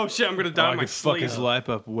with it? Oh shit, I'm gonna die I in my could fuck sleep. his life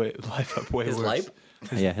up way His worse. life?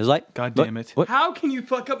 Yeah, his light. God damn it. What? How can you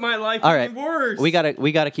fuck up my life All even right, worse? we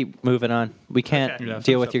gotta keep moving on. We can't Okay. Yeah, deal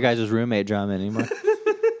finish with up your guys' roommate drama anymore.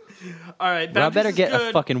 All right, Rob boundaries better is get a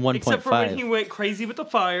good, fucking Except for 1.5. when he went crazy with the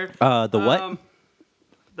fire. The what?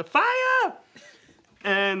 The fire!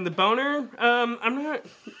 And the boner, I'm not.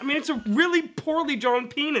 I mean, it's a really poorly drawn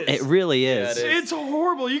penis. It really is. Yeah, it is. It's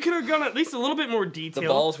horrible. You could have gone at least a little bit more detail. The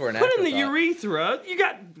balls were an Put in the afterthought. urethra. You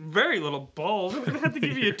got very little balls. I'm gonna have to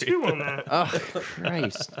give you a 2 on that. Oh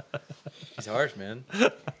Christ! He's harsh, man.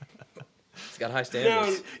 He's got high Now,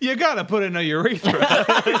 standards. You gotta put in a urethra.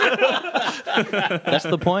 That's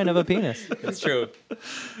the point of a penis. It's true.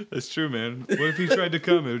 That's true, man. What if he tried to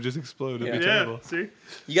come? It would just explode. It'd be yeah, terrible. see?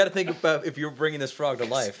 You got to think about if you're bringing this frog to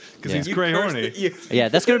life. Because Yeah. he's You cray curse horny. Yeah,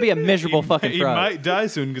 that's gonna be a miserable fucking He frog. might die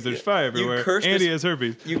soon because there's fire everywhere. curse And he this- has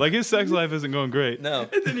herpes. you- Like his sex life isn't going great. No.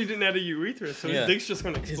 And then you didn't add a urethra, so Yeah. his dick's just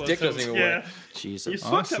gonna explode. dick so doesn't even yeah. work. You Jesus.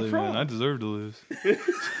 fucked that Honestly, frog. man, I deserve to lose.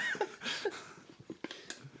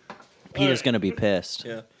 Peter's gonna be pissed.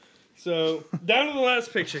 Yeah. So down to the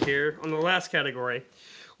last picture here on the last category,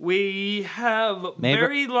 we have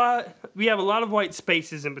Maybe- we have a lot of white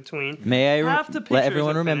spaces in between. May I Half the let pictures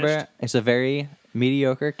everyone are remember finished. it's a very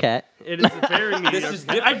mediocre cat. It is a very mediocre. is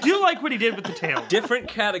I do like what he did with the tail. Different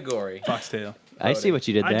category. Foxtail. I see what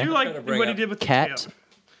you did I there. do like Trying to bring what he up did with the Cat. tail.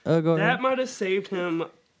 Oh, go That ahead. might have saved him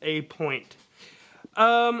a point.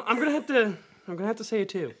 I'm gonna have to say a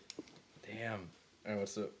 2. Damn. All right,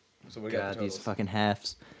 what's the... So we got God, the these totals. fucking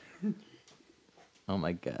halves. Oh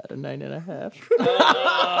my God, a 9.5.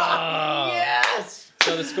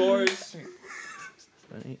 So the scores...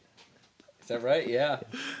 Is that right? Yeah.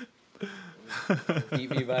 Beat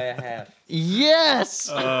me by a half. Yes!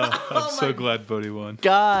 I'm so glad Bodie won.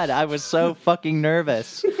 God, I was so fucking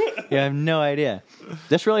nervous. You have no idea.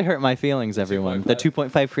 This really hurt my feelings, everyone. The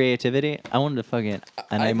 2.5 creativity. I wanted to fucking,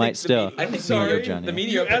 and I, think might the still. I think I'm gonna go sorry, Johnny. the You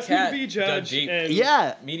mediocre asked me cat to be dug judge, deep. and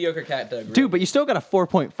Yeah, Mediocre cat dug real dude, but you still got a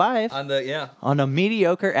 4.5 on the yeah. on a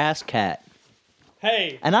mediocre ass cat,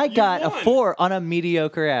 hey, and I you got a won. 4 on a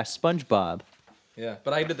mediocre ass SpongeBob. Yeah,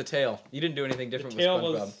 but I did the tail. You didn't do anything different with Tail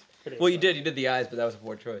SpongeBob. was pretty Well, you did. You did the eyes, but that was a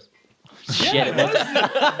poor choice. Shit, it wasn't.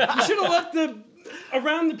 You should have left the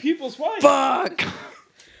around the pupils white. Fuck.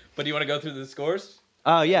 But do you want to go through the scores?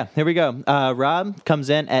 Oh yeah, here we go. Rob comes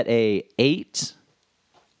in at a 8.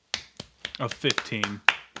 A 15.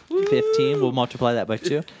 15. We'll multiply that by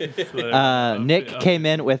 2. A Nick fi- came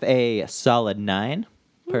in with a solid 9.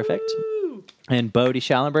 Perfect. And Bodie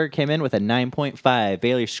Schallenberg came in with a 9.5.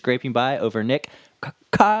 Bailey scraping by over Nick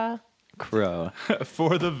Crow.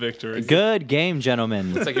 for the victory. Good game,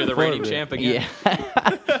 gentlemen. It's like you're the reigning champ again.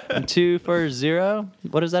 Yeah. And 2 for 0.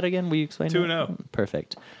 What is that again? Will you explain? 2-0.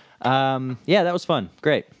 Perfect. Yeah, that was fun.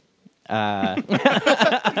 Great.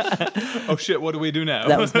 Oh shit! What do we do now?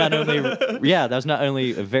 That was not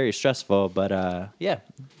only very stressful, but yeah,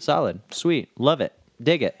 solid, sweet, love it,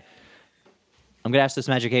 dig it. I'm gonna ask this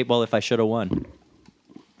Magic 8 Ball if I should have won.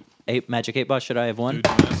 Magic 8 Ball, should I have won? Dude,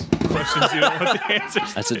 don't ask questions you don't want the answers.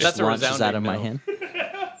 As it That's just a launches out of resounding my no. hand.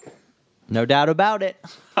 No doubt about it.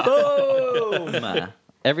 Boom!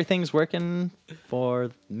 Everything's working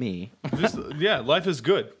for me. Yeah, life is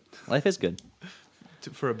good Life is good.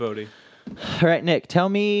 for a Bodie. All right, Nick, tell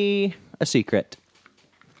me a secret.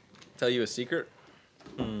 Tell you a secret.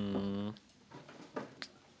 Let's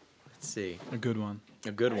see. A good one.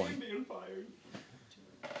 A good one. Being fired.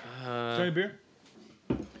 Try a beer?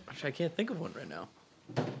 Actually, I can't think of one right now.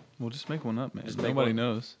 We'll just make one up, man. Just make Nobody one.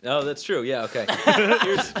 knows. Oh, that's true. Yeah, okay.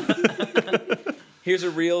 Here's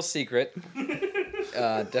a real secret.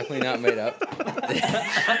 Definitely not made up.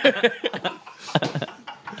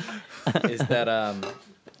 Is that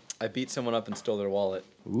I beat someone up and stole their wallet,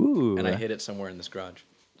 Ooh. and I hid it somewhere in this garage.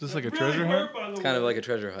 Is this like a Really treasure hurt, hunt? by the It's kind of way. like a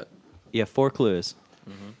treasure hut. You have 4 clues.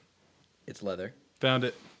 It's leather. Found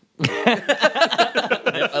it.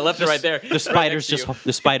 I left it right there. The spider's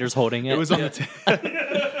the spider's holding it. It was on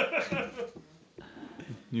the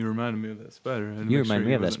You reminded me of that spider. I had to You make remind sure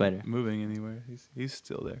me he of that wasn't spider. Moving anywhere. He's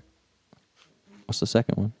still there. What's the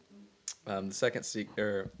second one? The second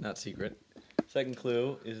second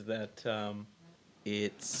clue is that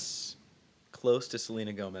it's close to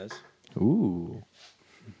Selena Gomez. Ooh.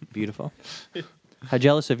 Beautiful. How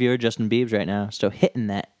jealous of you are Justin Biebs right now. Still hitting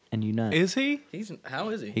that, and you not. Is he? How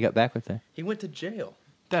is he? He got back with her. He went to jail.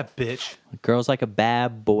 That bitch. Girl's like a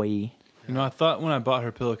bad boy. You know, I thought when I bought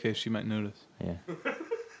her pillowcase, she might notice. Yeah.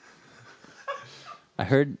 I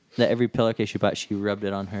heard that every pillowcase she bought, she rubbed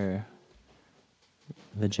it on her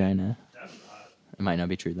vagina. It might not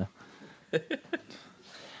be true, though.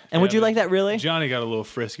 And would Yeah, you but like that, really? Johnny got a little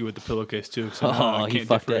frisky with the pillowcase, too. So now Oh, I he can't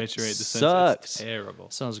fucked it. differentiate the sense. Sucks. It's terrible.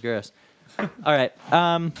 Sounds gross. All right.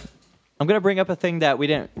 I'm going to bring up a thing that we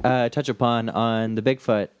didn't touch upon on the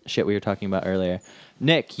Bigfoot shit we were talking about earlier.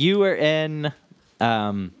 Nick, you were in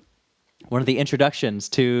one of the introductions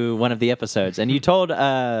to one of the episodes, and you told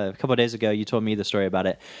a couple of days ago, you told me the story about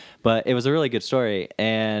it, but it was a really good story,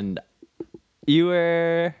 and you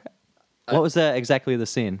were... What was exactly the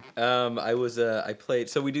scene? I played.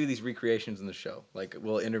 So we do these recreations in the show. Like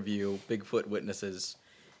we'll interview Bigfoot witnesses,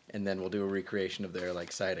 and then we'll do a recreation of their like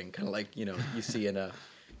sighting, kind of like you see in a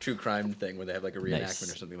true crime thing where they have like a reenactment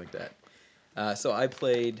Nice. or something like that. So I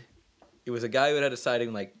played. It was a guy who had a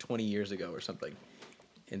sighting like 20 years ago or something,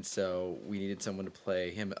 and so we needed someone to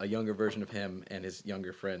play him, a younger version of him, and his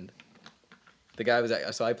younger friend. The guy was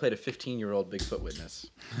so I played a 15-year-old Bigfoot witness.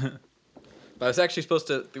 But I was actually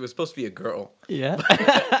it was supposed to be a girl, Yeah.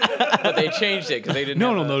 but they changed it because they didn't. No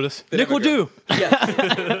have one will a- notice. they Nick didn't will have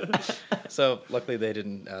a girl. do. Yeah. So luckily they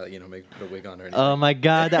didn't, put a wig on or anything. Oh my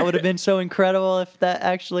god, that would have been so incredible if that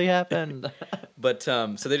actually happened. But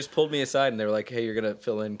so they just pulled me aside and they were like, "Hey, you're gonna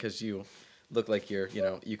fill in because you look like you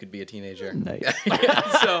could be a teenager." Nice.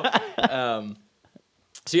 So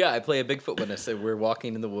yeah, I play a Bigfoot witness. So we're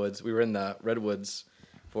walking in the woods. We were in the redwoods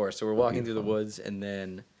forest, so we're walking through the woods, and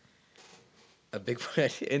then a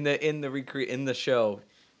Bigfoot in the show.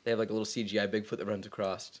 They have like a little CGI Bigfoot that runs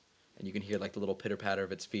across, and you can hear like the little pitter patter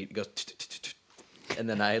of its feet. It goes, and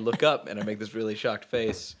then I look up and I make this really shocked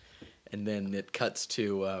face, and then it cuts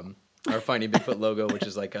to our Finding Bigfoot logo, which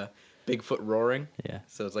is like a Bigfoot roaring. Yeah.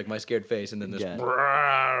 So it's like my scared face, and then this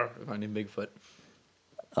Yeah. Finding Bigfoot.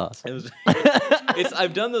 Awesome. It was.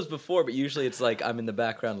 I've done those before, but usually it's like I'm in the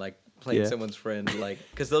background, like playing Yeah. someone's friend, like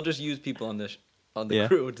because they'll just use people on the Yeah.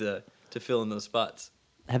 crew to fill in those spots.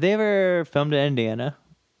 Have they ever filmed in Indiana?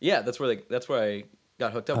 Yeah, that's where I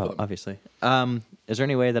got hooked up with Oh, them. obviously. Is there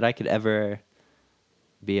any way that I could ever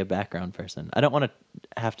be a background person? I don't want to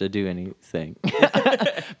have to do anything,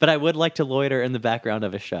 but I would like to loiter in the background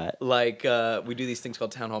of a shot. Like we do these things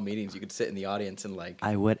called town hall meetings. You could sit in the audience and like.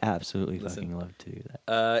 I would absolutely Listen. fucking love to do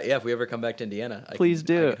that. Yeah, if we ever come back to Indiana, Please I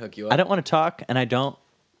do. can hook you up. I don't want to talk, and I don't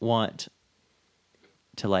want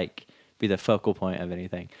to like be the focal point of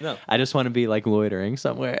anything. No. I just want to be like loitering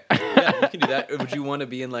somewhere. Yeah, we can do that. Would you want to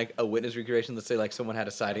be in like a witness recreation? Let's say like someone had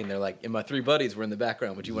a sighting. They're like, and my 3 buddies were in the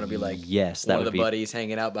background. Would you want to be like, Yes, that one of would the be- buddies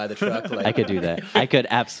hanging out by the truck? Like, I could do that. I could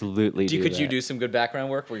absolutely do Could that. you do some good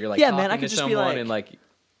background work where you're like, Yeah, talking man, I to could just be someone like- and like,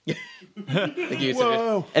 like you said,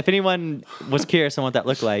 Whoa. If anyone was curious on what that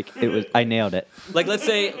looked like, I nailed it. like let's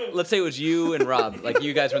say it was you and Rob, like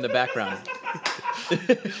you guys were in the background.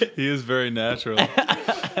 He is very natural.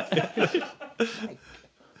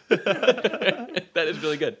 That is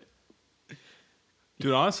really good.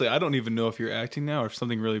 Dude, honestly, I don't even know if you're acting now or if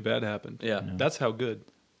something really bad happened. Yeah, That's how good.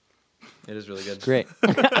 it is really good. Great.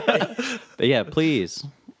 But yeah, please.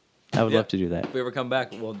 I would Yeah. love to do that. If we ever come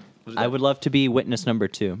back, we'll do I that. would love to be witness number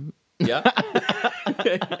 2. Yeah.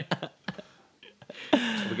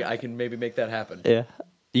 I can maybe make that happen. Yeah.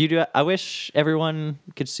 You do. I wish everyone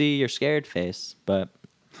could see your scared face, but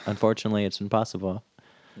unfortunately, it's impossible.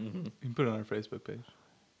 You can put it on our Facebook page.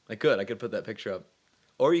 I could put that picture up,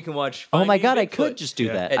 or you can watch. Oh my Finding God, I Bigfoot could just do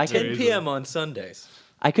Yeah. that. at I 10 could. p.m. on Sundays.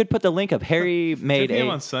 I could put the link up. Harry 10 made p.m.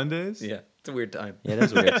 a. on Sundays? Yeah. It's a weird time. Yeah, it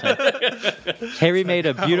is a weird time. Harry made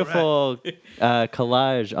a beautiful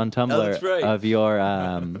collage on Tumblr that's right. of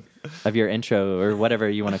your intro or whatever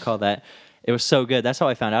you want to call that. It was so good. That's how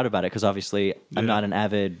I found out about it because obviously I'm not an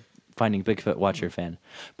avid Finding Bigfoot watcher fan.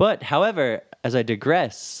 But however, as I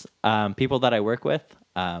digress, people that I work with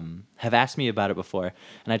have asked me about it before,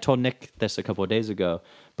 and I told Nick this a couple of days ago.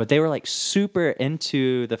 But they were like super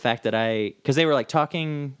into the fact that because they were like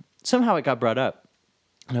talking. Somehow it got brought up.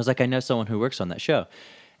 And I was like, I know someone who works on that show.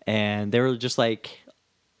 And they were just like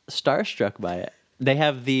starstruck by it. They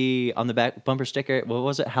have on the back bumper sticker, what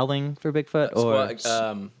was it, Howling for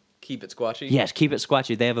Bigfoot? Keep it squatchy. Yes, Keep It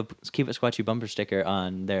Squatchy. They have a Keep It Squatchy bumper sticker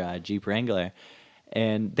on their Jeep Wrangler.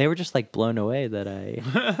 And they were just like blown away that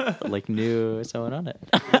I like knew someone on it.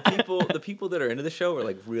 The people that are into the show are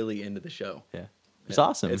like really into the show. Yeah. It's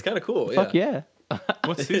awesome. It's kind of cool. Fuck yeah.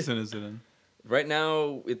 What season is it in? Right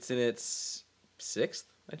now, it's in its 6th,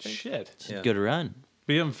 I think. Shit. It's a good run.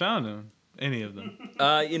 We haven't found any of them.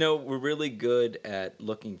 We're really good at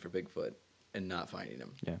looking for Bigfoot and not finding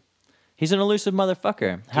him. Yeah. He's an elusive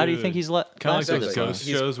motherfucker. How do you think he's Kind of like lasted those this long? ghost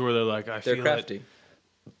shows where they're like, They're feel crafty.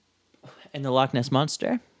 And the Loch Ness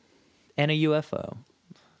Monster. And a UFO.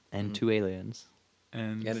 And 2 aliens.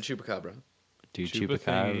 and And a chupacabra. Two Chupa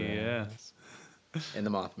Chupacabra. thingy, yeah. And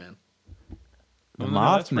the Mothman. The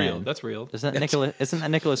No, that's real. Mothman. That's real. Isn't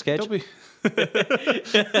that Nicolas Cage? Don't be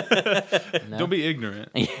No? don't be ignorant.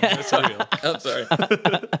 Yeah. That's real. I'm sorry.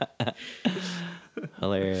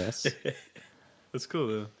 Hilarious. That's cool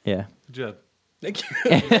though. Yeah. Good job. Thank you.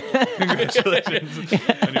 Congratulations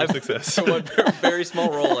on your success. For one very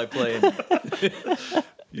small role I play in.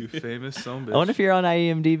 You famous son of a bitch. I wonder if you're on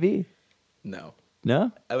IMDb. No.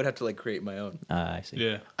 No? I would have to like create my own. I see.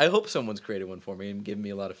 Yeah. I hope someone's created one for me and give me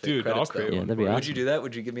a lot of fake Dude, credits. I'll create though. one that'd be for you. Would you do that?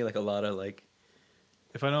 Would you give me like a lot of like?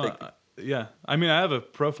 If I know, yeah. I mean, I have a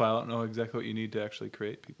profile. I don't know exactly what you need to actually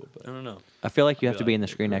create people, but I don't know. I feel like you have Be to be like in the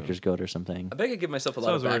the Screen crew. Actors Guild or something. I bet I could give myself a That's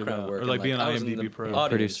lot what of I was worried background about. work. Or, like, and, be an I was in IMDb the pro.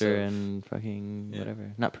 audience Producer of- and fucking Yeah.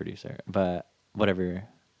 whatever. Not producer, but whatever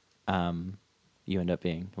you end up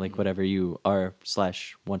being. Like whatever you are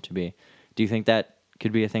 / want to be. Do you think that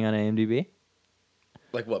could be a thing on IMDb?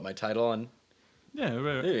 Like what? My title on? yeah,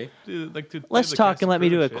 right. Maybe. Dude, like, dude, Let's the talk cast and let me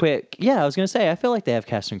crew do a shit. quick. Yeah, I was gonna say. I feel like they have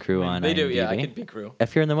cast and crew on They do. IMDb. Yeah, I could be crew.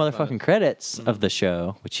 If you're in the motherfucking credits of the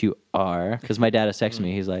show, which you are, because my dad has texted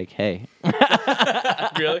me. He's like, "Hey,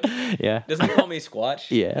 Really? yeah, Doesn't he call me Squatch?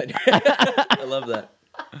 Yeah. I love that.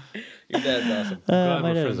 Your dad's awesome. Glad my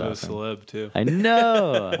we're dad friends is with awesome." a celeb too. I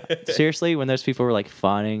know. Seriously, when those people were like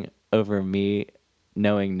fawning over me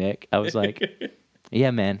knowing Nick, I was like,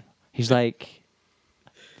 "Yeah, man." He's like,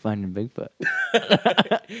 "Finding Bigfoot."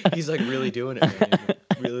 He's like really doing it, man.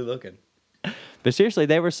 He's really looking. But seriously,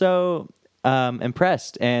 they were so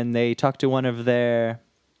impressed, and they talked to one of their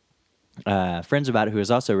friends about it, who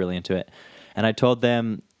was also really into it. And I told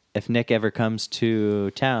them if Nick ever comes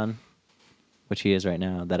to town, which he is right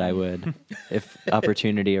now, that I would, if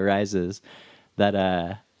opportunity arises, that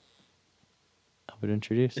I would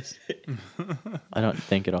introduce. I don't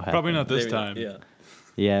think it'll happen. Probably not this Maybe- time. Yeah.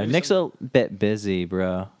 Yeah, Maybe Nick's a bit busy,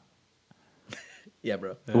 bro. Yeah,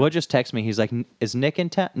 bro. Yeah. Will just text me. He's like, "Is Nick in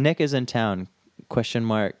town? Nick is in town?" ?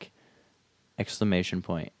 Exclamation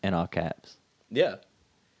point in all caps. Yeah.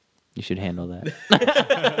 You should handle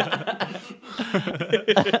that.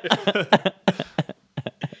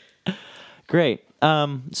 Great.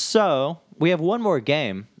 So we have one more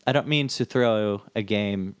game. I don't mean to throw a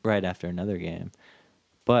game right after another game,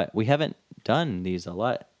 but we haven't done these a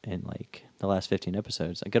lot in like the last 15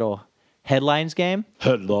 episodes. A good old headlines game.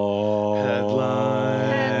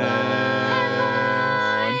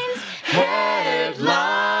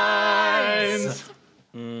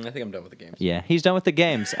 I think I'm done with the games. Yeah, he's done with the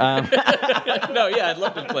games. No, yeah, I'd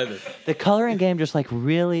love to play this. The coloring game just like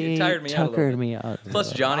really It tired me out a little tuckered bit. me out.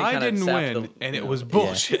 Plus, Johnny I kind of didn't win, and it was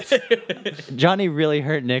bullshit. Johnny really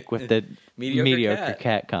hurt Nick with the Mediocre mediocre cat.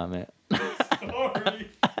 cat comment.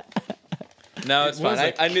 No, it's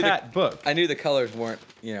fine. I knew cat book. I knew the colors weren't.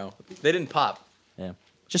 They didn't pop. Yeah,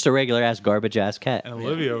 just a regular ass garbage ass cat. And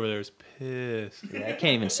Olivia over there is pissed. Yeah, I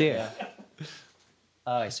can't even see her.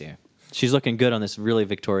 Oh, I see her. She's looking good on this really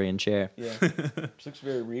Victorian chair. Yeah, she looks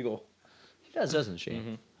very regal. She does, doesn't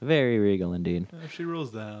she? Very regal indeed. She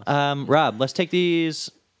rules the house. Rob, let's take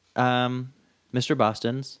these Mr.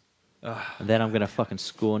 Bostons. And then I'm gonna fucking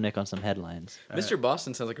school Nick on some headlines. Mr.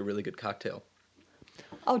 Boston sounds like a really good cocktail.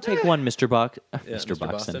 I'll take one Mr. Mr. Mr.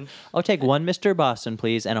 Boston. Boston. I'll take one Mr. Boston,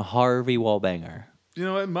 please, and a Harvey Wallbanger. You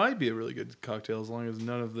know, it might be a really good cocktail as long as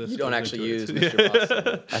none of this. You don't goes actually into use it. Mr.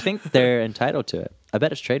 Boston. I think they're entitled to it. I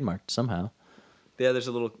bet it's trademarked somehow. Yeah, there's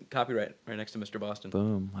a little copyright right next to Mr. Boston.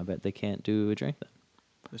 Boom. I bet they can't do a drink then.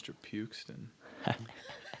 Mr. Pukeston.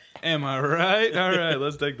 Am I right? All right,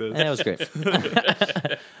 let's take this. That was great.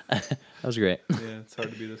 That was great. Yeah, it's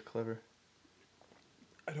hard to be this clever.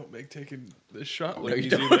 I don't make taking this shot No, look you easy,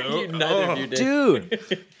 don't. though. You, neither of you did. Dude.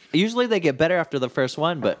 Usually they get better after the first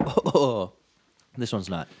one, but this one's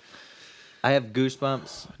not. I have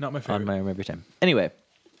goosebumps Not my favorite. on my arm every time. Anyway,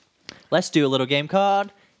 let's do a little game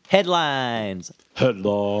called Headlines.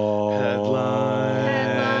 Headlines.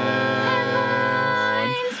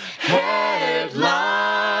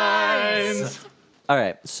 All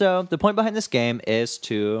right, so the point behind this game is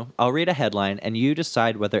I'll read a headline and you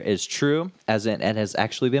decide whether it is true, as in it has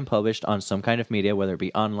actually been published on some kind of media, whether it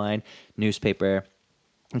be online, newspaper,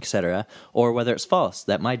 etc., or whether it's false,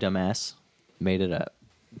 that my dumbass made it up.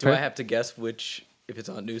 Do I have to guess which, if it's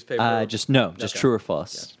on newspaper? Just Okay. true or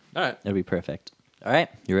false. All right. That'll be perfect. All right,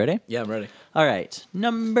 you ready? Yeah, I'm ready. All right,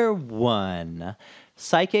 number 1.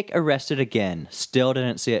 Psychic arrested again. Still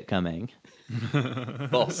didn't see it coming.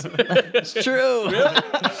 False. It's true.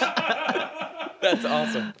 That's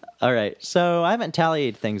awesome. All right, so I haven't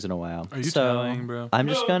tallied things in a while. Are you so tallying, bro? I'm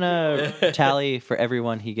just gonna tally for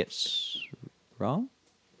everyone he gets wrong,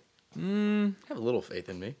 Have a little faith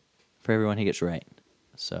in me. for everyone he gets right.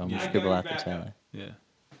 So I'm gonna Yeah. scribble out the tally. Yeah.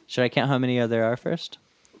 Should I count how many there are first?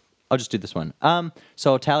 I'll just do this one.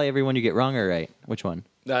 So I'll tally everyone you get wrong or right. Which one?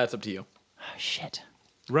 That's up to you. Oh, shit.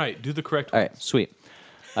 Right. Do the correct All one. right, sweet.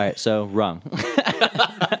 All right, so wrong.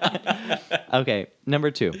 Okay,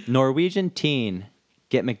 number 2. Norwegian teen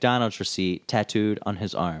get McDonald's receipt tattooed on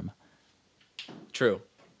his arm. True.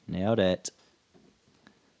 Nailed it.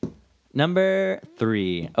 Number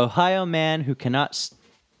 3. Ohio man who cannot...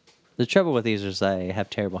 The trouble with these is I have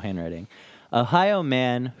terrible handwriting. Ohio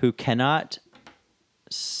man who cannot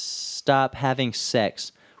stop having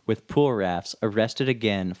sex with pool rafts arrested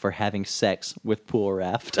again for having sex with pool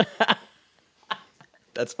raft.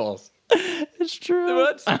 That's false. It's true.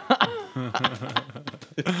 What?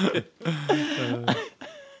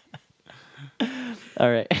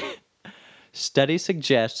 All right. Study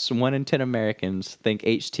suggests 1 in 10 Americans think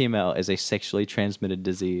HTML is a sexually transmitted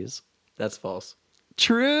disease. That's false.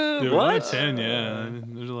 True. Dude, 1 out of 10, yeah. I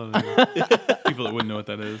mean, there's a lot of people that wouldn't know what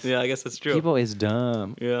that is. Yeah, I guess that's true. People is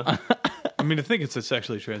dumb. Yeah. I mean, to think it's a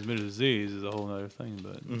sexually transmitted disease is a whole other thing,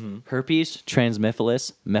 but Herpes,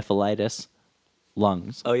 transmyphilus, mephilitis,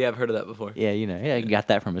 lungs. Oh yeah, I've heard of that before. Yeah, you know. Yeah, I got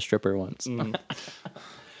that from a stripper once.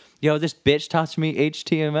 Yo, this bitch taught me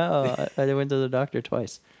HTML. I went to the doctor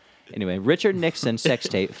twice. Anyway, Richard Nixon sex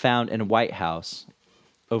tape found in White House,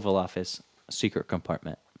 Oval Office, secret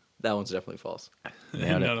compartment. That one's definitely false.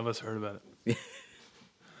 Nailed it. none of us heard about it.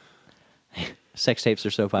 Sex tapes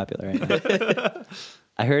are so popular right now.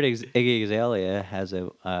 I heard Iggy Azalea has a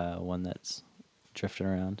one that's drifting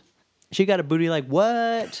around. She got a booty like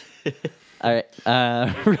what? All right.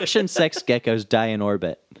 Russian sex geckos die in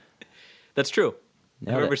orbit. That's true.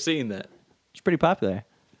 Nailed I remember it. seeing that. It's pretty popular.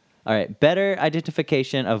 All right. Better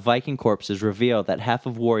identification of Viking corpses reveal that half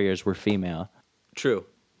of warriors were female. True.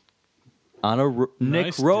 On a Nick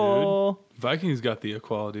Nice, roll. dude. Vikings got the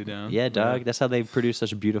equality down. Yeah, dog. That's how they produce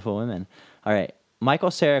such beautiful women. All right. Michael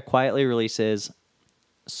Cera quietly releases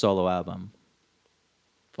solo album.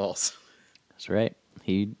 False. That's right.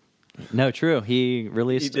 No, true. He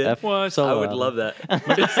released He did? a What? solo I would album. love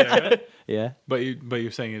that. Yeah, But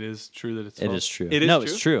you're saying it is true that it's it false? is true. It is no, true?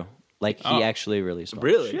 it's true. Like he Oh. actually released one.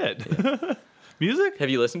 Really? Shit. Music? Have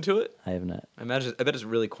you listened to it? I have not. I bet it's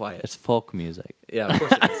really quiet. It's folk music. Yeah, of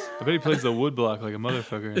course it is. I bet he plays the woodblock like a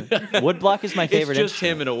motherfucker. Woodblock is my favorite. It's just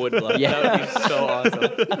him in a woodblock. Yeah. That would be so awesome.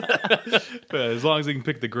 Yeah, as long as he can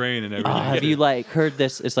pick the grain and everything. Have you like heard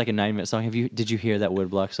this? It's like a 9-minute song. Did you hear that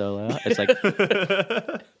Woodblock solo? It's like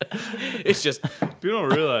It's just You don't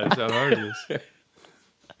realize how hard it is.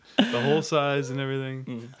 The whole size and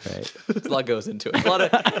everything. right. a lot goes into it.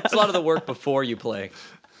 It's a lot of the work before you play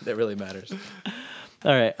that really matters.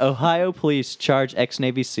 All right. Ohio police charge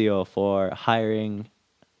ex-Navy SEAL for hiring.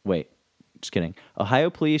 Wait, just kidding. Ohio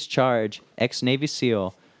police charge ex-Navy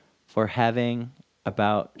SEAL for having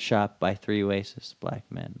about shot by 3 racist black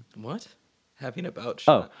men. What? Having about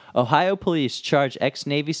Oh, shot. Ohio police charge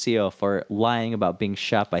ex-Navy SEAL for lying about being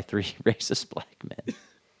shot by 3 racist black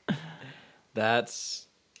men. That's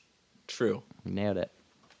true. Nailed it.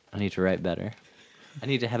 I need to write better. I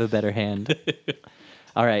need to have a better hand.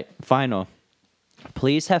 All right, final.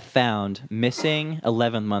 Police have found missing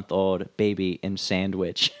 11-month-old baby in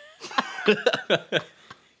sandwich.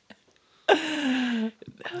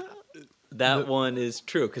 That one is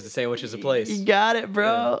true because the sandwich is a place. You got it,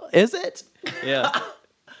 bro. Is it? Yeah.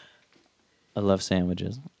 I love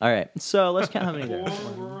sandwiches. All right, so let's count how many there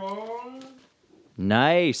are.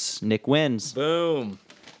 Nice. Nick wins. Boom.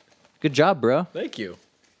 Good job, bro. Thank you.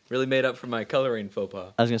 Really made up for my coloring faux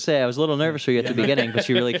pas. I was going to say, I was a little nervous for you at the beginning, but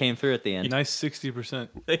you really came through at the end. Nice 60%.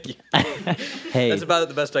 Thank you. Hey, That's about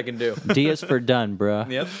the best I can do. D is for done, bro.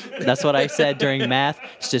 Yep. That's what I said during math,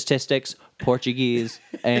 statistics, Portuguese,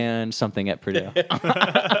 and something at Purdue. I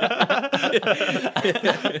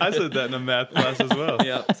said that in a math class as well.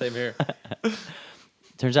 Yep. Same here.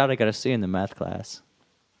 Turns out I got a C in the math class.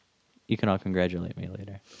 You can all congratulate me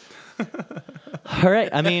later. All right.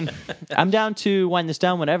 I mean, I'm down to wind this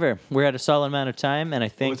down whenever. We're at a solid amount of time, and I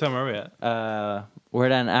think What time are we at? we're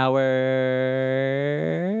at an hour.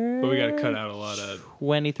 But we got to cut out a lot of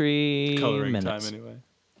 23 coloring minutes. time anyway.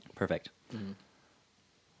 Perfect.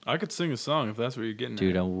 I could sing a song if that's what you're getting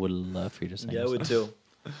Dude, at. I would love for you to sing. Yeah, I this would song.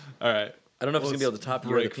 too. All right. I don't know if it's gonna be able to top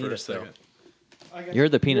You're the break for a Penis though. second. You're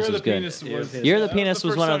the Penis You're was the good. Penis was, You're the that Penis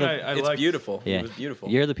was first one of song the- I It's liked. beautiful. Yeah. It was beautiful.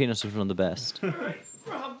 You're the Penis was one of the best. Rob,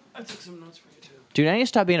 I took some notes for you too. Dude, I need to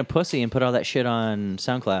stop being a pussy and put all that shit on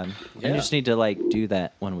SoundCloud. I Yeah. just need to do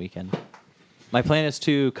that one weekend. My plan is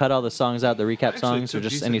to cut all the songs out, the recap Actually songs, or took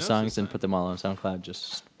just decent any notes songs this and time. put them all on SoundCloud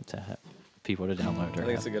just to have people to download. I Or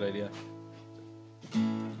think it's a good idea.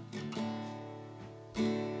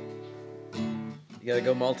 You gotta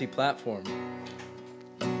go multi-platform.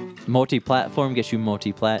 Multi-platform gets you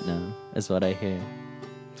multi-platinum, is what I hear.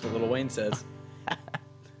 That's what Lil Wayne says.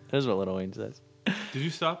 That's what Lil Wayne says. Did you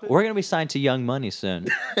stop it? We're going to be signed to Young Money soon.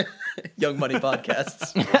 Young Money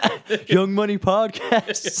Podcasts. Young Money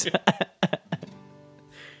Podcasts.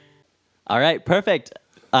 All right, perfect.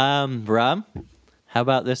 Rob, how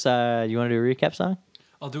about this? You want to do a recap song?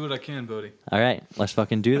 I'll do what I can, Bodie. All right, let's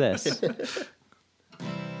fucking do this.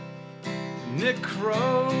 Nick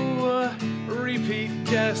Crow, repeat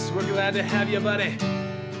guest. We're glad to have you, buddy.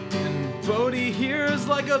 And Bodie here's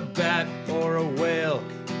like a bat or a whale,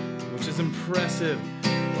 which is impressive.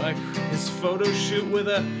 Like his photo shoot with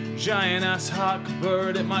a giant ass hawk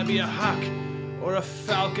bird. It might be a hawk or a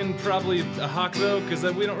falcon, probably a hawk though, because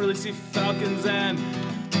we don't really see falcons. And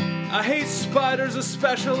I hate spiders,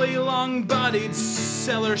 especially long-bodied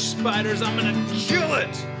cellar spiders. I'm gonna kill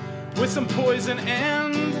it with some poison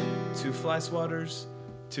and 2 fly swatters.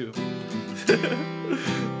 2.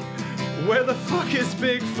 Where the fuck is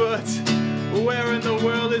Bigfoot? Where in the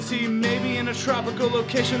world is he? Maybe in a tropical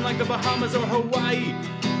location like the Bahamas or Hawaii.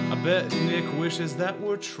 I bet Nick wishes that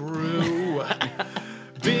were true.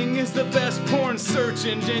 Bing is the best porn search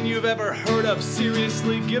engine you've ever heard of.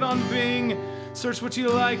 Seriously, get on Bing, search what you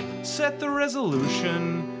like, set the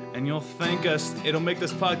resolution, and you'll thank us. It'll make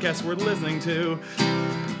this podcast worth listening to.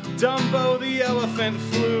 Dumbo the elephant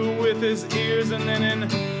flew with his ears, and then in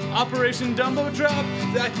Operation Dumbo Drop,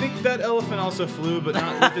 I think that elephant also flew, but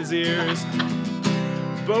not with his ears.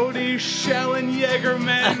 Bodie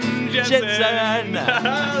Schallenjagerman Jensen.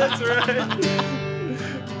 That's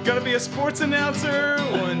right. Gonna be a sports announcer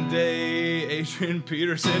one day. Adrian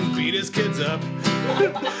Peterson beat his kids up.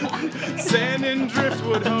 Sand and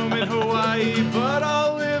driftwood home in Hawaii, but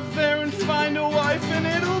I'll live there and find a wife, and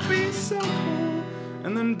it'll be so cool.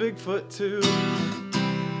 And then Bigfoot too.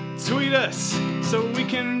 Tweet us so we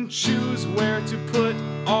can choose where to put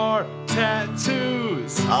our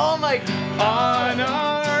tattoos. Oh my On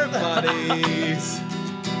our bodies.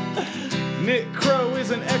 Nick Crow is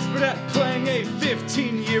an expert at playing a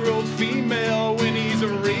 15-year-old female when he's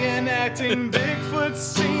reenacting Bigfoot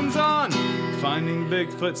scenes on Finding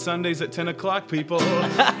Bigfoot Sundays at 10 o'clock, people.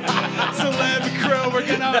 Celeb Crow, we're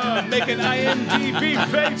gonna make an IMDb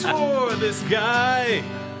page for this guy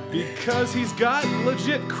because he's got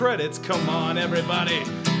legit credits. Come on, everybody.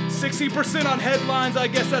 60% on headlines, I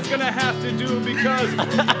guess that's gonna have to do because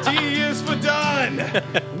D is for done.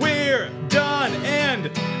 We're done,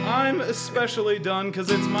 and I'm especially done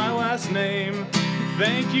because it's my last name.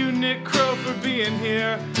 Thank you, Nick Crow, for being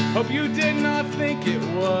here. Hope you did not think it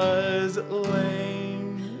was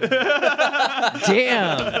lame.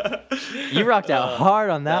 Damn. You rocked out hard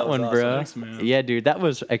on that was one, awesome. bro. Thanks, man. Yeah, dude, that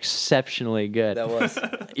was exceptionally good. That was.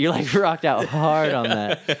 You rocked out hard on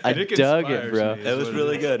that. I Nick dug it, inspires bro. me. That was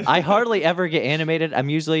really good. I hardly ever get animated. I'm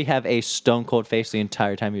usually have a stone cold face the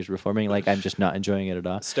entire time he's performing. Like I'm just not enjoying it at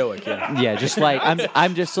all. Stoic, yeah. Yeah, just like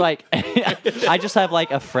I'm just like I just have like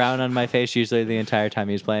a frown on my face usually the entire time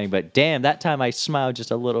he's playing. But damn, that time I smiled just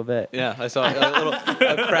a little bit. Yeah, I saw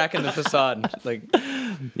a crack in the facade. Like,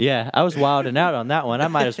 Yeah, I was wilding out on that one. I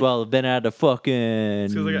might as well have been at a fucking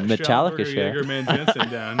Because I got Metallica Schallenberger show. Jagerman Jensen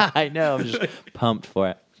down. I know. I'm just pumped for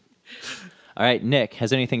it. All right, Nick,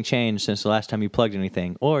 has anything changed since the last time you plugged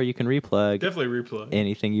anything? Or you can replug Definitely replug.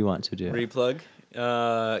 anything you want to do. Replug.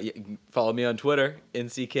 Follow me on Twitter,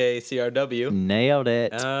 NCKCRW. Nailed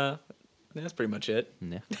it. That's pretty much it.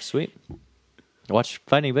 Yeah, sweet. Watch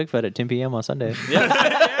Finding Bigfoot at 10 p.m. on Sunday.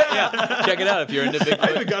 Yeah, check it out if you're into Bigfoot.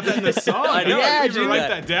 I even got that in the song. I know, I I didn't even do write that.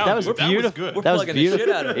 that down. That was but beautiful. That was good. That was plugging the beautiful.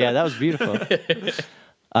 shit out of it. Yeah, that was beautiful.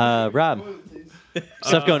 Rob,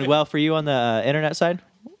 stuff going well for you on the internet side?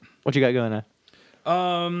 What you got going on?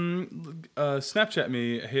 Snapchat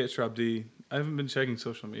me. Hey, it's Rob D. I haven't been checking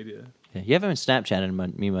social media. Yeah, you haven't been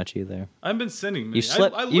Snapchatting me much either. I haven't been sending me. You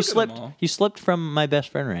slipped. I look You at them slipped. all. You slipped from my best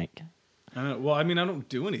friend rank. I don't, well, I mean, I don't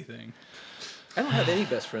do anything. I don't have any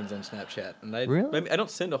best friends on Snapchat, and Really? I don't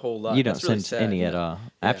send a whole lot. You don't That's really send sad, any yeah. at all. Yeah.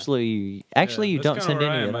 Absolutely. Actually, you That's don't kinda send where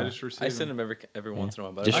I any am. at I all. just receive I send them. them every once in a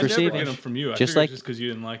while, but Just I receive never them. get them from you. I Just figured like- just because you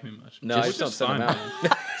didn't like me much. No, I Which just don't is send them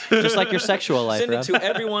fine. out. Just like your sexual life, Send it Rob. to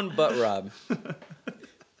everyone but Rob.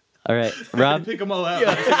 All right, Rob. Pick them all out.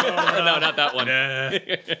 No, not that one. Yeah.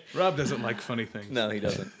 Rob doesn't like funny things. No, he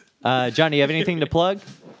doesn't. Johnny, you have anything to plug?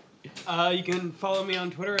 You can follow me on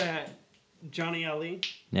Twitter at Johnny Ali.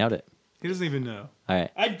 Nailed it. He doesn't even know. All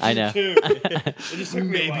right. I know. Too. It just took me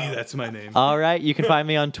a Maybe while. that's my name. All right, you can find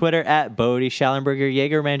me on Twitter at Bodie Schallenberger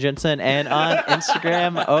Jaegerman Jensen and on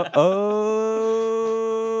Instagram,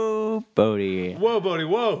 Bodie. Whoa, Bodie,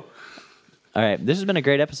 whoa. All right, this has been a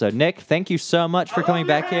great episode. Nick, thank you so much for coming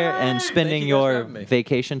back here and spending Thank you guys for your having me.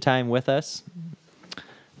 vacation time with us.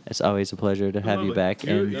 It's always a pleasure to have you Lovely. back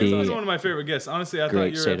You're in one of the my favorite guests. Honestly, I thought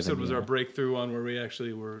great your state of episode was our Indiana. breakthrough one where we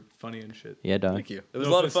actually were funny and shit. yeah, dog. Thank you. It was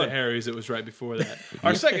No a lot of offense to fun. Harry's, it was right before that.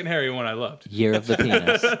 Our second Harry one I loved. Year of the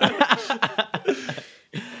penis.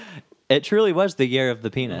 It truly was the year of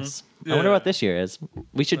the penis. I wonder Yeah. what this year is.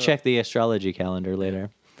 We should check the astrology calendar later.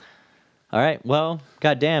 All right, well,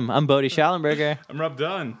 goddamn, I'm Bodie Schallenberger, I'm Rob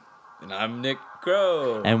Dunn. And I'm Nick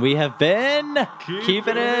Crow. and we have been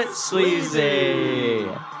keeping it sleazy.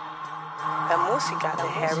 La música de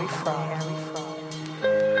Harry Frog.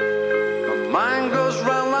 My mind goes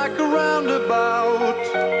round like a roundabout,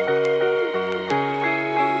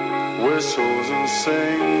 whistles and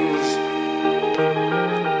sings,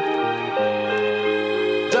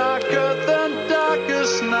 darker than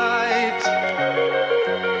darkest night,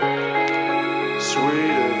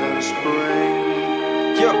 sweeter than spring.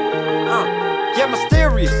 Yeah,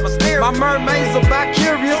 mysterious. My mermaids are back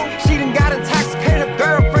curious. She done got intoxicated, her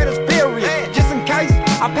girlfriend is furious. Just in case,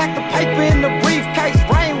 I packed the paper in the briefcase.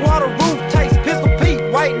 Rainwater roof taste, Pistol Pete,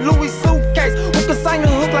 white Louis suitcase. Who can sing the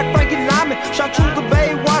hook like Frankie Lyman? Chartreuse,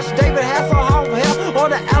 Baywatch, David Hasselhoff, hell, or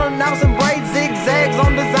the Allen Iverson braids, zigzags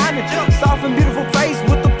on designing. Soft and beautiful face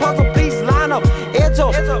with the puzzle piece lineup. Edge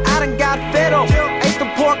up, I done got fed up. Ate the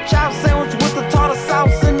pork chop sandwich with the tartar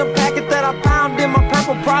sauce in the packet that I pound in my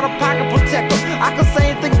purple Prada pocket protector. I can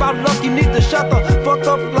say anything about luck, you need to shut the fuck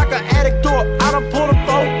up.